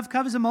scripture, love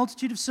covers a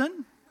multitude of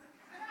sin?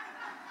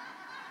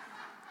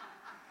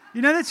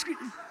 You know that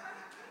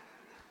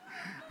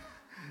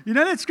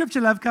scripture,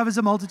 love covers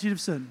a multitude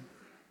of sin?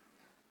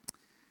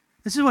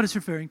 This is what it's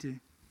referring to,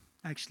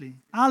 actually.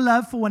 Our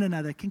love for one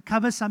another can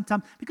cover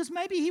sometimes, because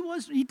maybe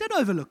he did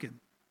overlook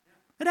him.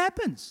 It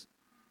happens.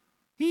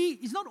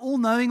 He's not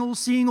all-knowing,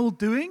 all-seeing,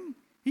 all-doing.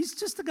 He's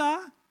just a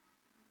guy.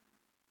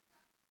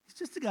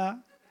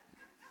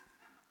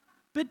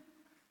 But,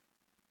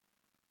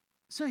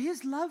 so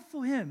his love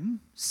for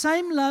him,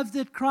 same love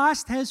that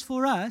Christ has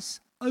for us,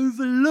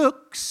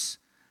 overlooks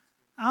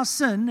our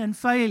sin and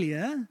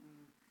failure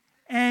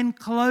and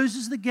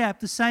closes the gap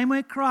the same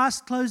way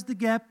Christ closed the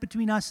gap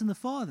between us and the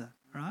Father,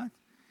 right?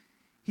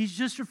 He's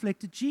just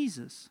reflected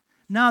Jesus.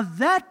 Now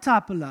that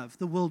type of love,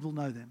 the world will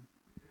know them.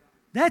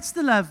 That's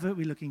the love that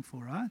we're looking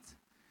for, right?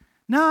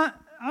 Now,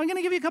 I'm going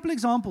to give you a couple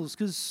examples,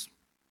 because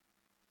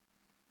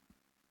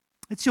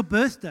it's your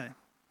birthday.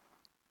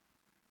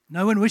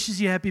 No one wishes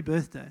you a happy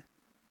birthday.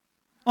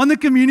 On the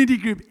community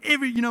group,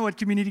 you know what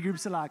community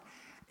groups are like.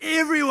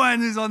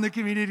 Everyone is on the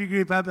community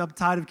group. I'm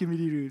tired of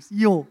community groups.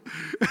 You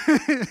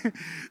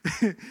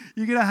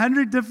get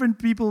 100 different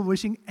people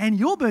wishing, and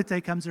your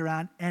birthday comes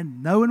around,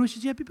 and no one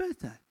wishes you a happy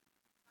birthday.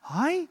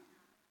 Hi?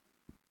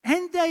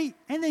 And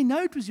they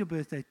know it was your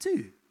birthday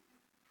too.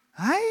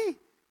 Hey?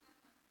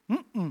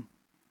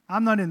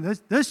 I'm not in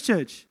this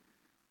church.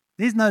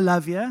 There's no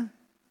love here.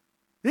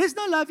 There's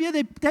no love here.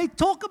 They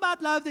talk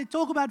about love. They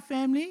talk about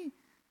family.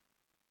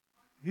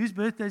 Whose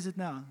birthday is it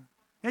now?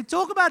 They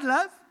talk about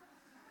love.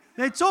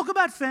 They talk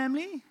about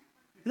family.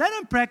 They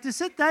don't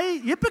practice it. They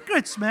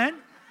hypocrites, man.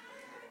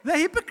 They're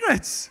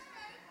hypocrites.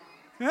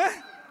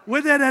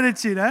 With that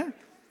attitude,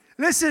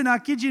 Listen, I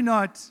kid you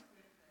not.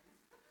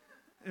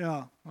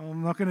 Yeah,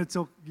 I'm not going to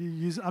talk.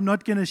 I'm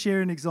not going to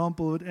share an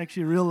example,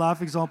 actually a real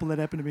life example that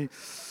happened to me.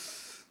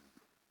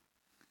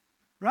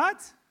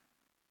 Right?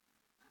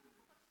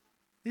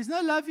 There's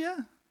no love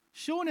here.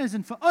 Sean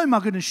hasn't. Oh my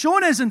goodness,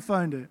 Sean hasn't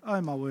phoned her. Oh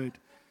my word.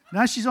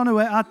 Now she's on her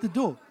way out the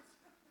door.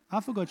 I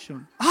forgot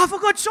Sean. I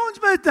forgot Sean's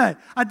birthday.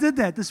 I did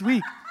that this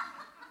week.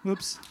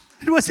 Whoops.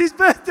 It was his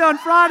birthday on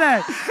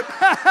Friday.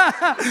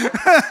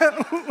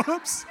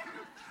 Whoops.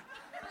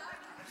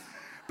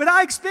 But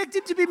I expect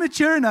him to be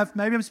mature enough.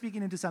 Maybe I'm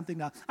speaking into something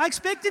now. I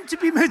expect him to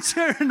be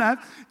mature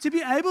enough to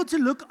be able to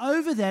look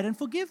over that and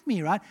forgive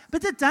me, right?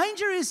 But the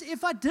danger is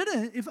if I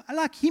didn't,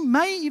 he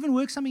may even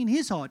work something in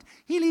his heart.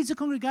 He leads a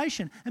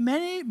congregation.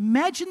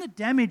 Imagine the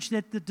damage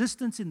that the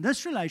distance in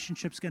this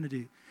relationship is going to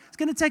do. It's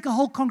going to take a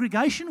whole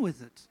congregation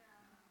with it.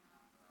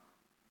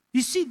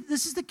 You see,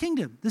 this is the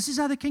kingdom. This is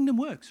how the kingdom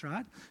works,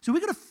 right? So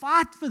we've got to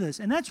fight for this.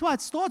 And that's why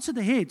it starts at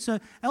the head. So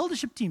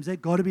eldership teams,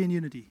 they've got to be in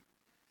unity.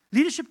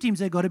 Leadership teams,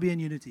 they've got to be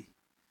in unity.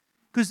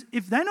 Because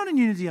if they're not in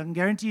unity, I can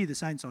guarantee you the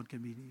saints aren't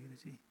going to be in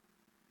unity.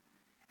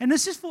 And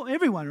this is for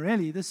everyone,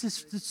 really.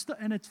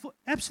 And it's for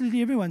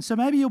absolutely everyone. So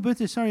maybe your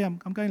birthday, sorry, I'm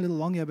going a little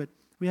long here, but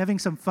we're having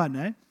some fun,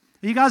 eh? Are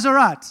you guys all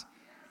right?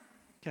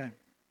 Okay.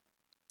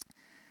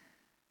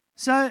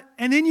 So,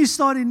 and then you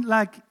start in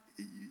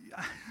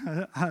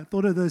I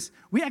thought of this.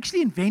 We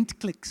actually invent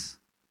cliques.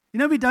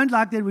 We don't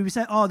like that where we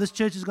say, oh, this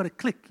church has got a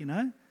clique,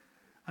 And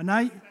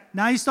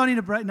now you're starting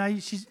to break. Now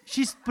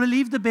she's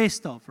believed the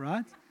best of,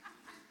 right?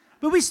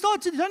 But we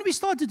start to do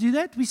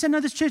that? We say, no,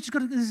 this church has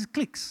got there's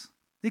cliques.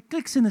 There are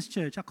cliques in this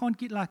church. I can't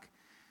get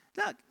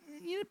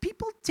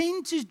people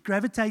tend to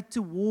gravitate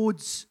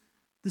towards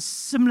the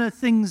similar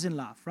things in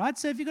life, right?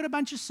 So if you've got a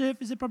bunch of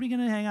surfers, they're probably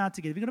going to hang out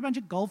together. If you've got a bunch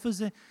of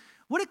golfers,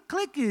 what a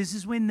clique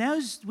is when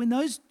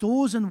those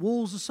doors and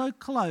walls are so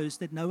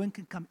closed that no one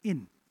can come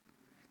in.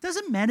 It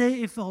doesn't matter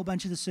if a whole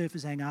bunch of the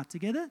surfers hang out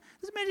together.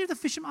 It doesn't matter if the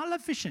fishermen. I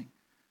love fishing.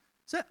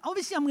 So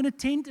obviously I'm going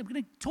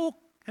to talk,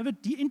 have an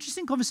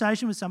interesting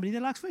conversation with somebody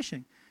that likes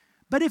fishing.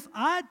 But if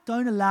I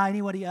don't allow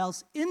anybody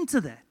else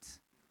into that,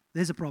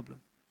 there's a problem,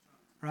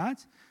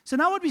 right? So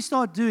now what we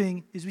start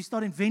doing is we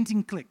start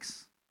inventing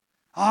cliques.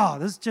 Oh,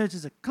 this church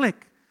is a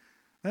clique.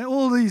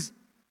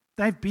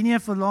 They've been here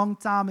for a long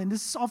time, and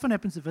this often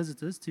happens to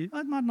visitors too.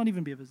 It might not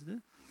even be a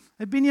visitor.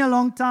 They've been here a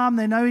long time,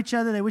 they know each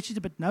other, they wish each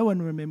other, but no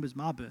one remembers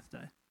my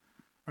birthday.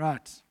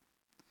 Right. Let's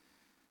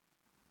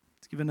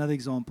give another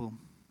example.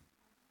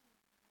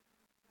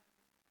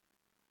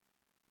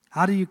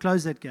 How do you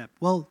close that gap?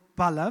 Well,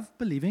 by love,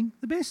 believing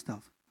the best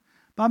of.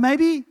 By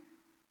maybe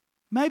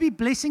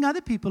blessing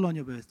other people on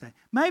your birthday.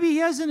 Maybe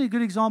here's a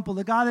good example,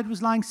 the guy that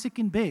was lying sick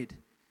in bed.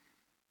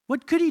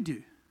 What could he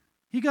do?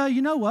 He'd go,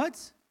 you know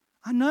what?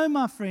 I know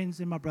my friends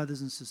and my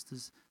brothers and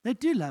sisters. They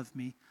do love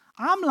me.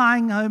 I'm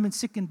lying home and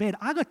sick in bed.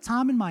 I got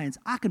time in my hands.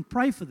 I can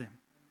pray for them.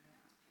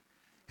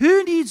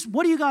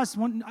 What do you guys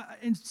want?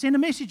 And send a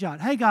message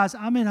out. Hey guys,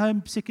 I'm at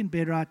home sick in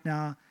bed right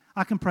now.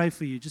 I can pray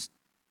for you. Just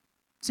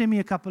send me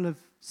a couple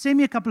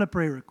of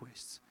prayer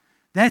requests.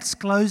 That's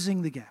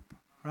closing the gap,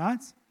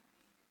 right?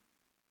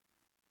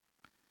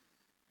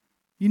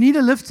 You need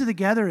a lift to the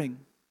gathering.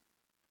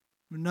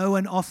 No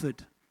one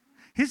offered.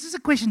 Here's a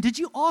question. Did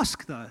you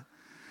ask though?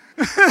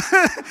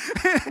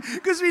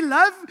 Because we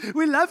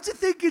love to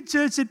think in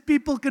church that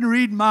people can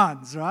read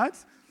minds, right?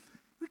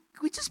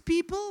 We're just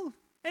people,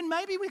 and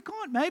maybe we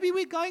can't. Maybe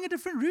we're going a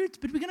different route,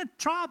 but we're going to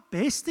try our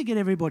best to get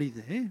everybody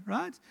there,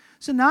 right?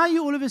 So now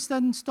you all of a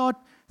sudden start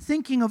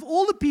thinking of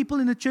all the people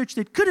in the church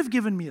that could have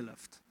given me a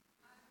lift.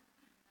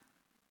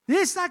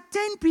 There's like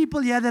 10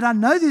 people here that I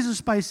know there's a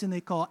space in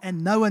their car,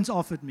 and no one's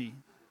offered me.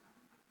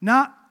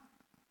 Now,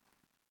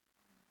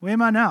 where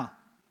am I now?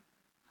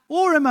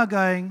 Or am I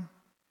going,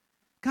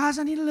 guys,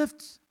 I need a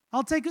lift.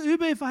 I'll take an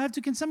Uber if I have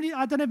to.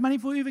 I don't have money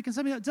for Uber. Can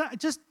somebody,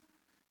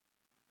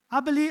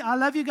 I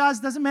love you guys.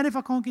 Doesn't matter if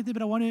I can't get there,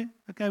 but I want to.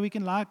 Okay, we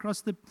can lie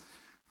across the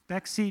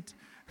back seat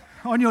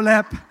on your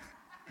lap.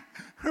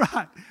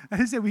 Right.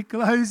 I said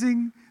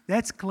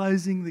that's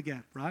closing the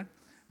gap, right?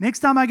 Next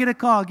time I get a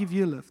car, I'll give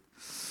you a lift.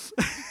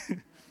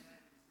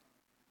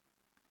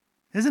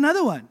 There's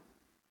another one.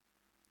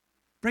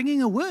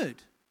 Bringing a word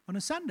on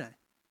a Sunday.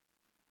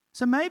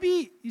 So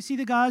maybe you see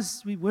the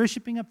guys, we're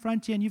worshiping up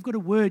front here, and you've got a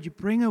word. You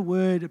bring a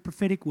word, a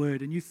prophetic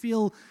word, and you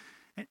feel,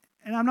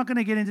 and I'm not going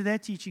to get into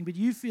that teaching, but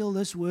you feel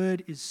this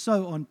word is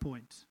so on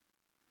point.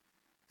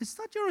 It's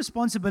not your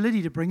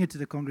responsibility to bring it to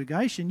the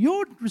congregation.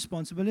 Your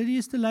responsibility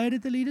is to lay it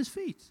at the leader's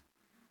feet.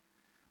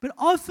 But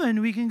often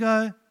we can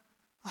go,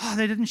 oh,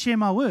 they didn't share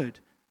my word.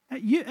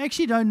 You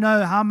actually don't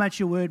know how much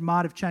your word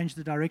might have changed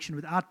the direction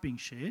without being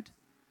shared.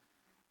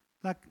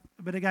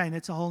 But again,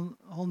 it's a whole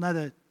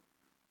nother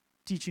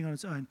teaching on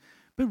its own.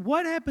 But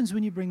what happens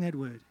when you bring that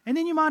word? And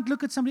then you might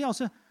look at somebody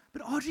else.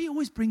 But Audrey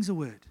always brings a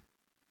word.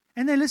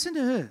 and they listen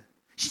to her.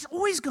 She's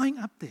always going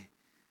up there.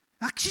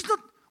 Like she's not.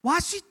 Why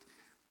does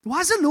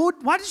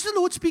the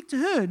Lord speak to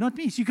her, not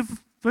me? So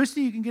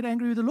firstly, you can get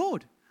angry with the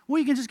Lord, or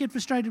you can just get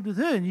frustrated with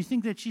her, and you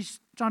think that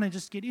she's trying to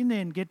just get in there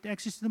and get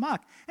access to the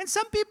mic. And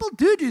some people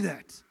do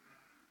that.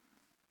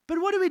 But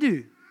what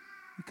do?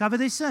 We cover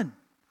their sin.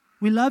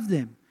 We love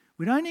them.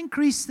 We don't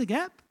increase the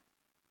gap.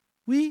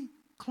 We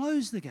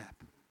close the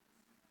gap.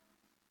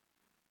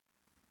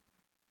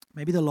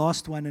 Maybe the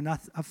last one, and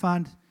I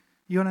found,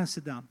 you want to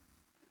sit down?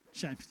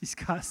 Shame, these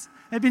guys.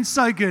 They've been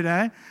so good,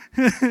 eh?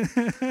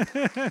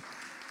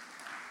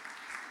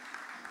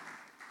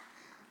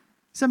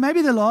 So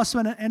maybe the last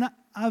one, and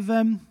I've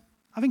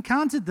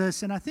encountered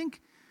this, and I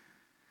think,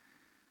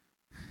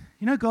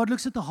 God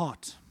looks at the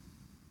heart,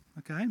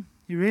 okay?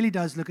 He really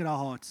does look at our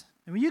heart.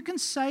 And when you can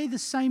say the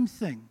same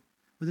thing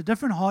with a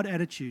different heart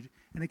attitude,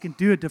 and it can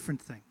do a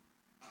different thing.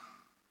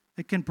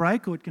 It can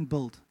break or it can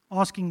build.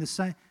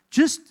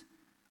 Just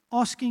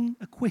asking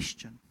a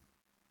question.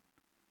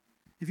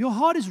 If your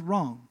heart is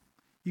wrong,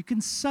 you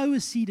can sow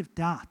a seed of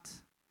doubt.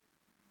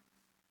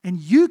 And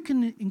you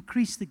can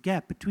increase the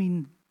gap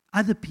between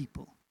other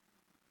people.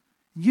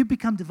 You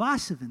become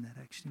divisive in that,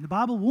 actually. The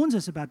Bible warns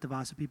us about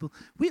divisive people.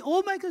 We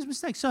all make those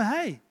mistakes. So,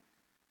 hey,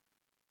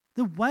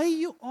 the way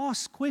you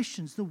ask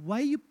questions, the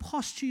way you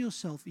posture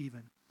yourself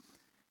even.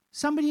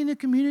 Somebody in the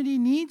community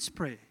needs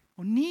prayer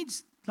or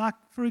needs, like,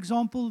 for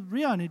example,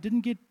 Rian, who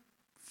didn't get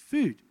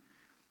food.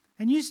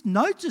 And you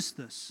notice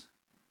this.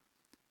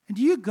 And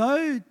do you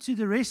go to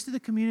the rest of the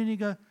community and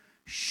go,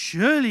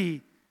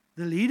 surely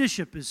the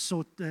leadership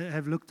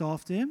have looked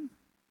after him?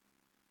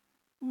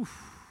 Oof,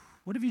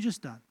 what have you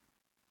just done?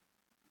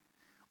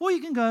 Or you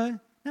can go,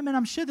 no, man,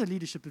 I'm sure the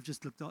leadership have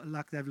just looked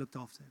like they've looked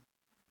after him.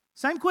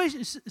 Same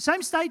question,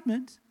 same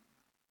statement,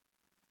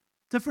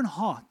 different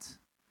heart.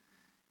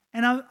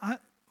 And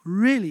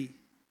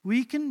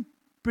we can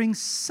bring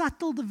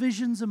subtle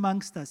divisions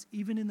amongst us,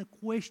 even in the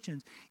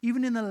questions,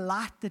 even in the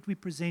light that we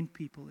present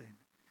people in.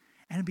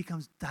 And it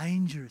becomes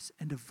dangerous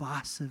and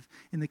divisive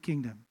in the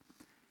kingdom.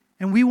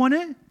 And we want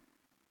to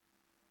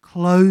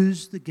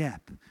close the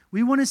gap.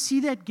 We want to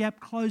see that gap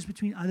close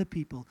between other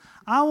people.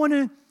 I want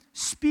to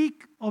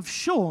speak of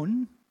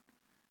Sean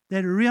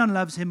that Rian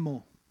loves him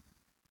more.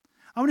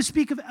 I want to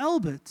speak of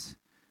Albert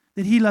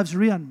that he loves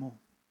Rian more.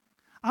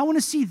 I want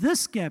to see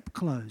this gap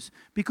close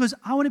because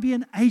I want to be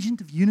an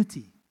agent of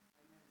unity.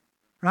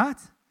 Right?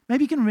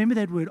 Maybe you can remember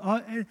that word.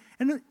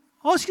 And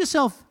ask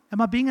yourself,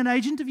 am I being an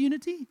agent of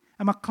unity?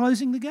 Am I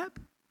closing the gap?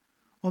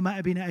 Or am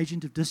I being an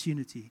agent of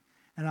disunity?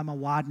 And am I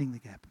widening the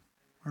gap?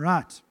 All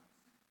right.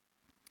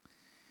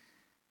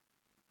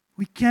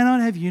 We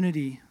cannot have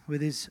unity where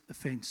there's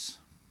offense.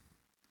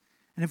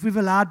 And if we've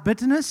allowed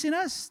bitterness in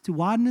us to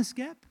widen this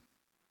gap,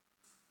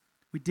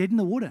 we're dead in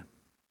the water.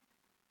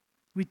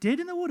 We're dead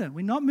in the water.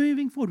 We're not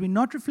moving forward. We're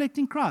not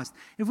reflecting Christ.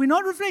 If we're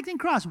not reflecting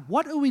Christ,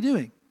 what are we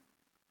doing?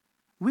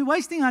 We're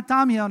wasting our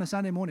time here on a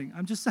Sunday morning.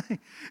 I'm just saying.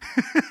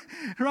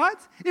 Right?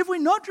 If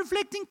we're not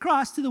reflecting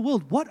Christ to the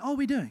world, what are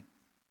we doing?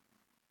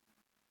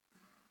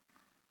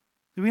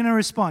 So we're going to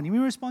respond. You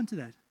want to respond to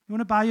that? You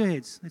want to bow your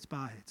heads? Let's bow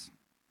our heads.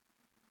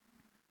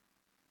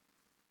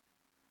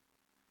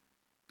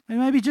 And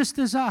maybe just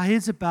as our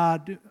heads are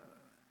bowed,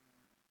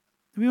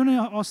 we want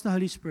to ask the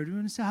Holy Spirit. We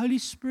want to say, Holy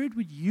Spirit,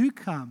 would you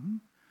come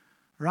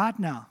right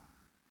now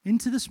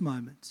into this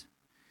moment?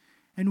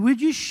 And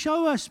would you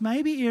show us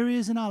maybe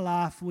areas in our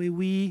life where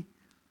we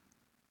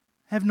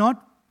have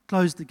not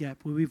closed the gap,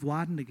 where we've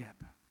widened the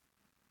gap,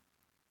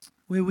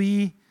 where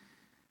we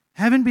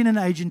haven't been an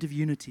agent of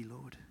unity,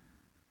 Lord.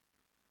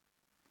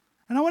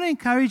 And I want to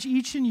encourage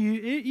each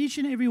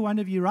and every one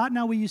of you right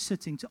now where you're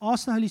sitting to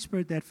ask the Holy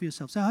Spirit that for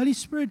yourself. So, Holy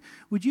Spirit,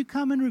 would you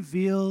come and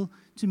reveal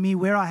to me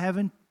where I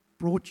haven't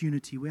brought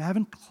unity, where I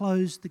haven't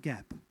closed the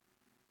gap?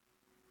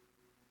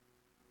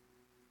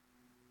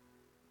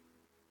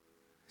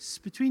 It's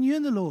between you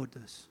and the Lord,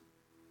 this.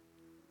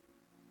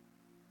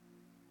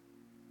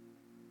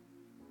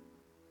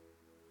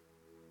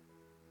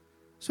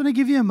 I just want to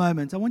give you a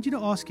moment. I want you to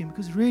ask Him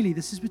because really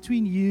this is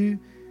between you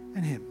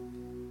and Him.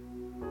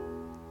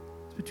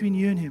 It's between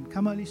you and Him.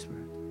 Come, Holy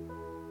Spirit.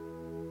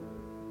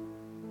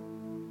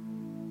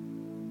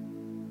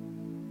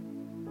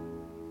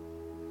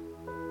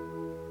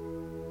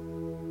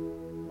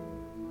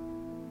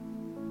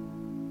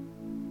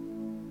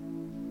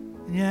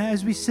 And yeah,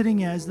 as we're sitting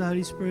here, as the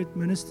Holy Spirit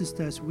ministers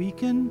to us, we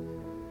can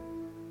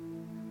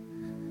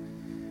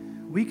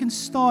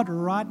start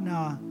right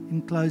now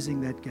in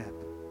closing that gap.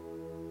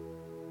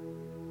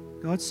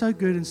 God's so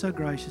good and so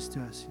gracious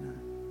to us,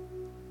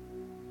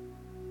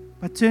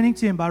 By turning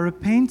to Him, by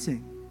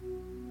repenting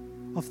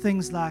of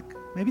things like,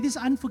 maybe there's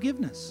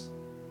unforgiveness.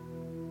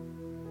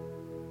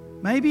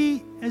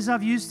 Maybe, as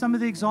I've used some of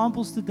the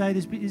examples today,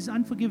 there's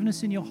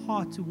unforgiveness in your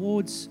heart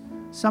towards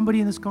somebody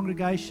in this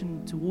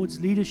congregation,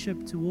 towards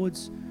leadership,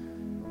 towards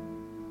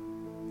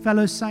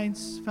fellow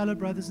saints, fellow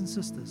brothers and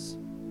sisters.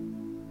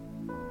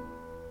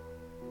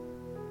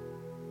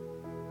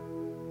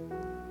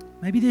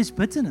 Maybe there's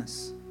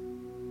bitterness.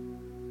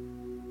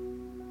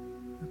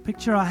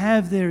 picture I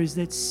have there is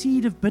that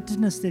seed of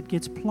bitterness that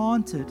gets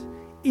planted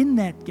in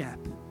that gap.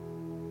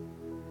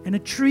 And a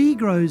tree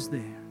grows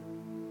there.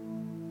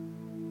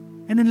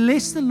 And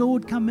unless the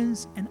Lord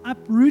comes and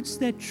uproots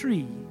that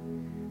tree,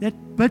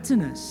 that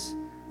bitterness,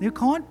 there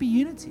can't be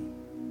unity.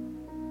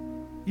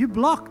 You're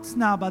blocked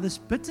now by this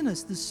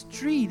bitterness, this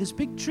tree, this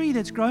big tree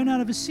that's grown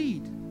out of a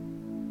seed.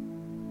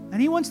 And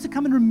He wants to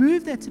come and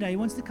remove that today. He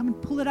wants to come and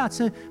pull it out.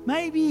 So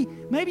maybe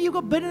you've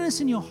got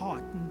bitterness in your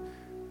heart and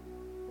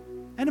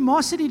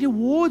animosity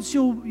towards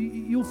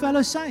your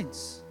fellow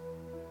saints.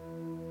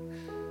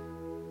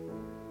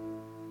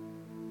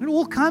 It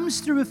all comes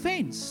through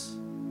offense.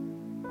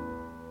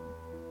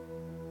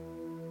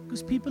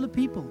 Because people are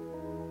people.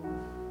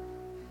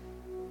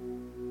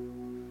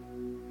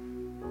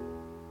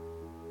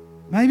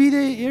 Maybe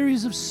there are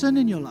areas of sin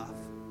in your life.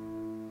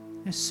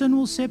 And sin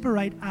will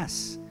separate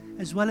us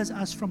as well as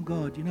us from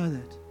God. You know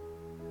that.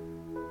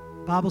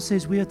 The Bible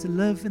says we are to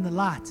live in the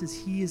light as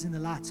He is in the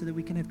light, so that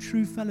we can have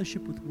true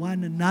fellowship with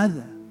one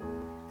another.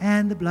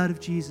 And the blood of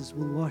Jesus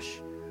will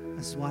wash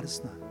us as white as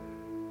snow.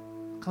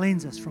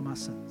 Cleanse us from our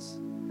sins.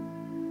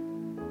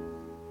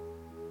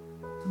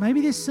 So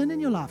maybe there's sin in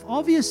your life,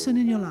 obvious sin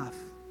in your life.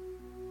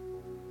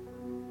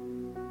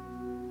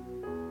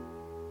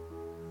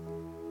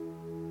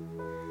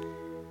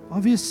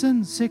 Obvious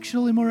sin,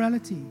 sexual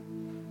immorality,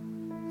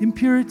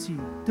 impurity,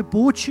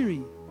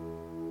 debauchery,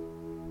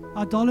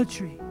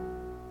 idolatry.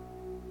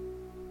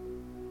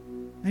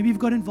 Maybe you've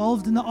got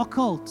involved in the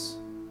occult.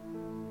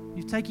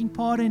 You're taking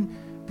part in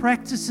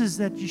practices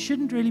that you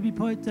shouldn't really be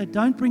part, that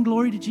don't bring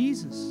glory to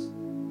Jesus.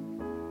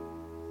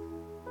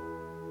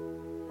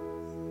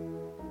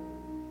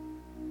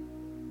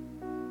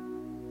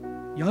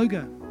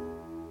 Yoga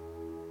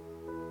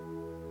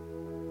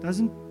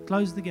doesn't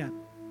close the gap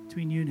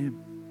between you and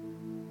Him.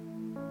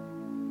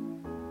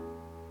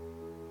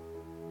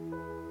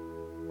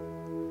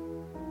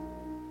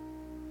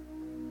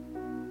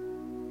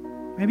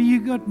 Maybe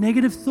you got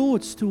negative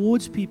thoughts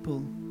towards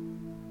people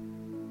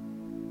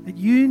that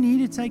you need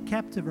to take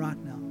captive right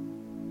now.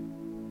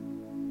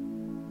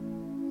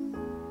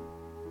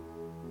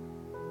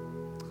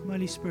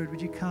 Holy Spirit,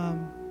 would you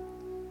come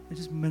and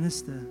just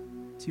minister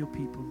to your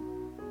people?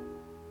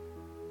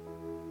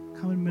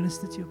 Come and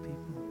minister to your people.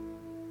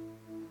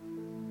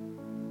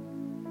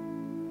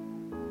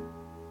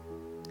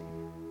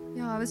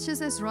 Yeah, I was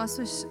just, as Ross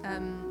was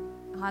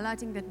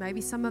highlighting that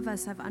maybe some of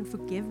us have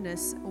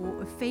unforgiveness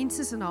or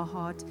offenses in our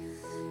heart.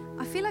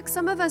 I feel like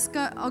some of us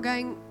are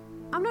going,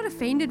 I'm not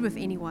offended with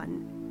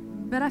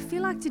anyone, but I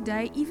feel like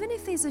today, even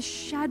if there's a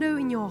shadow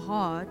in your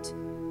heart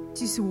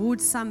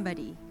towards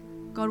somebody,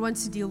 God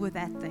wants to deal with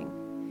that thing.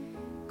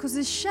 Because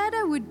the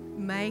shadow would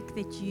make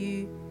that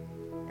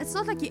it's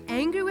not like you're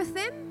angry with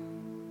them,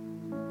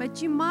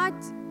 but you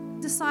might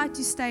decide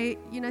to steer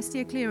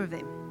clear of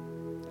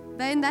them.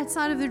 They're in that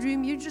side of the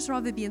room, you'd just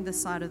rather be in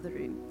this side of the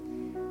room.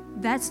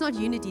 That's not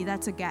unity,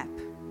 that's a gap.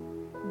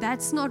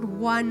 That's not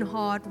one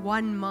heart,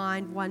 one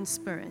mind, one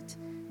spirit.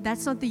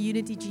 That's not the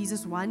unity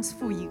Jesus wants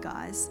for you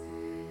guys.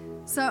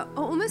 So I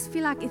almost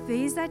feel like if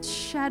there's that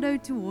shadow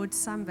towards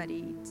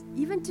somebody,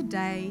 even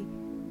today,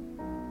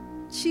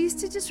 choose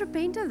to just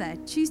repent of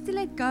that. Choose to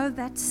let go of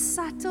that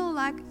subtle,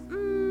 I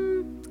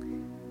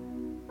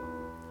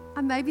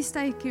maybe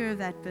stay clear of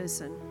that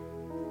person.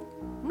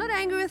 I'm not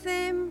angry with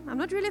them. I'm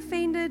not really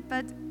offended,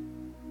 but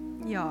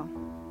yeah.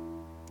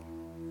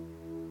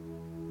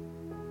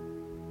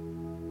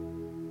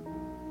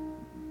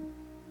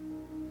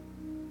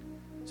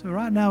 So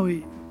right now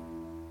we're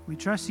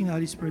trusting the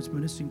Holy Spirit's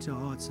ministering to our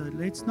hearts. So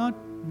let's not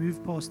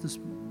move past this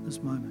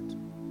moment.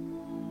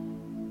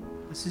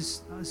 This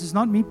is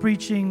not me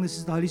preaching. This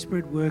is the Holy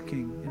Spirit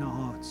working in our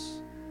hearts.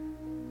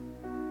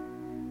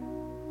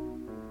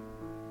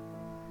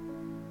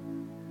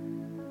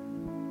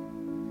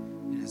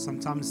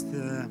 Sometimes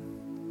the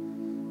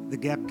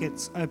gap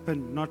gets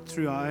opened not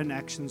through our own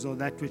actions or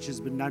that which has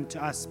been done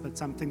to us, but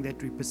something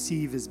that we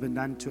perceive has been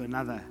done to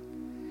another.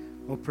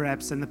 Or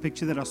perhaps, and the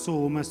picture that I saw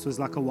almost was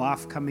like a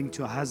wife coming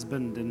to a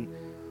husband and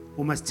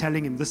almost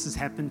telling him, this has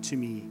happened to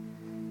me.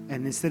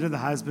 And instead of the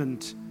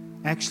husband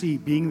actually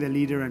being the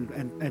leader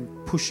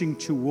and pushing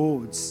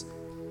towards,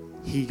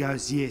 he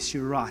goes, yes,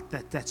 you're right,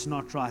 that's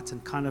not right.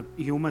 And kind of,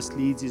 he almost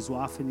leads his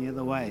wife in the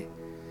other way.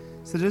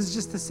 So there's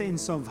just a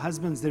sense of,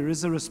 husbands, there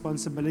is a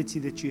responsibility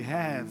that you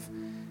have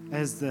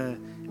as the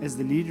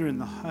leader in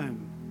the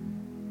home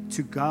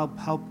to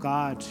help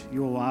guide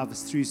your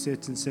wives through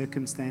certain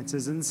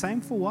circumstances. And the same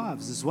for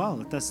wives as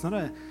well. That's not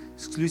an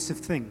exclusive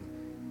thing,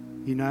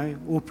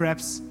 or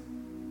perhaps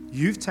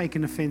you've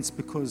taken offense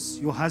because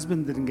your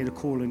husband didn't get a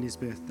call on his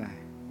birthday.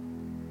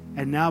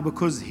 And now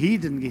because he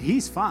didn't get,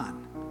 he's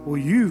fine. Or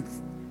you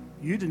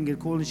didn't get a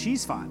call and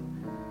she's fine.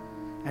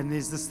 And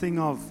there's this thing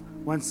of,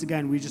 once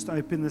again, we just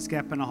open this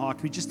gap in our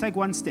heart. We just take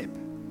one step.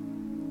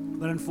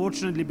 But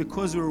unfortunately,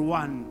 because we're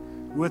one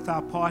with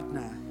our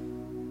partner,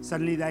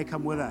 suddenly they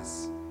come with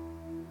us.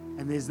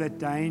 And there's that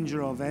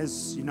danger of,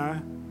 as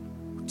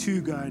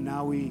two go,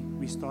 now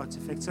we start to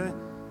fix. So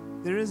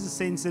there is a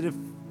sense that if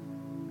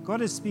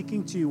God is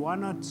speaking to you, why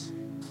not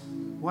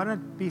Why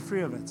not be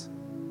free of it?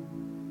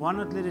 Why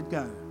not let it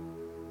go?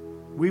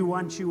 We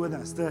want you with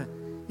us.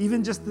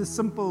 Even just the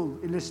simple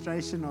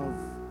illustration of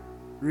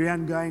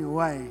Rian going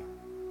away,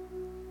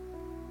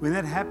 when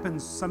that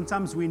happens,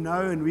 sometimes we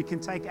know and we can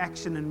take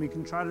action and we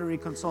can try to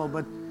reconcile,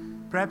 but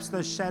perhaps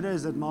those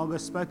shadows that Margot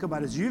spoke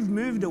about is you've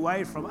moved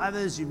away from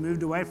others, you've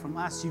moved away from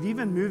us, you've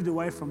even moved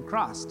away from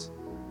Christ.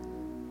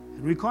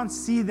 And we can't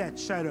see that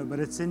shadow, but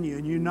it's in you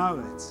and you know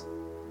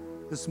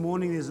it. This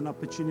morning there's an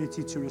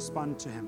opportunity to respond to Him.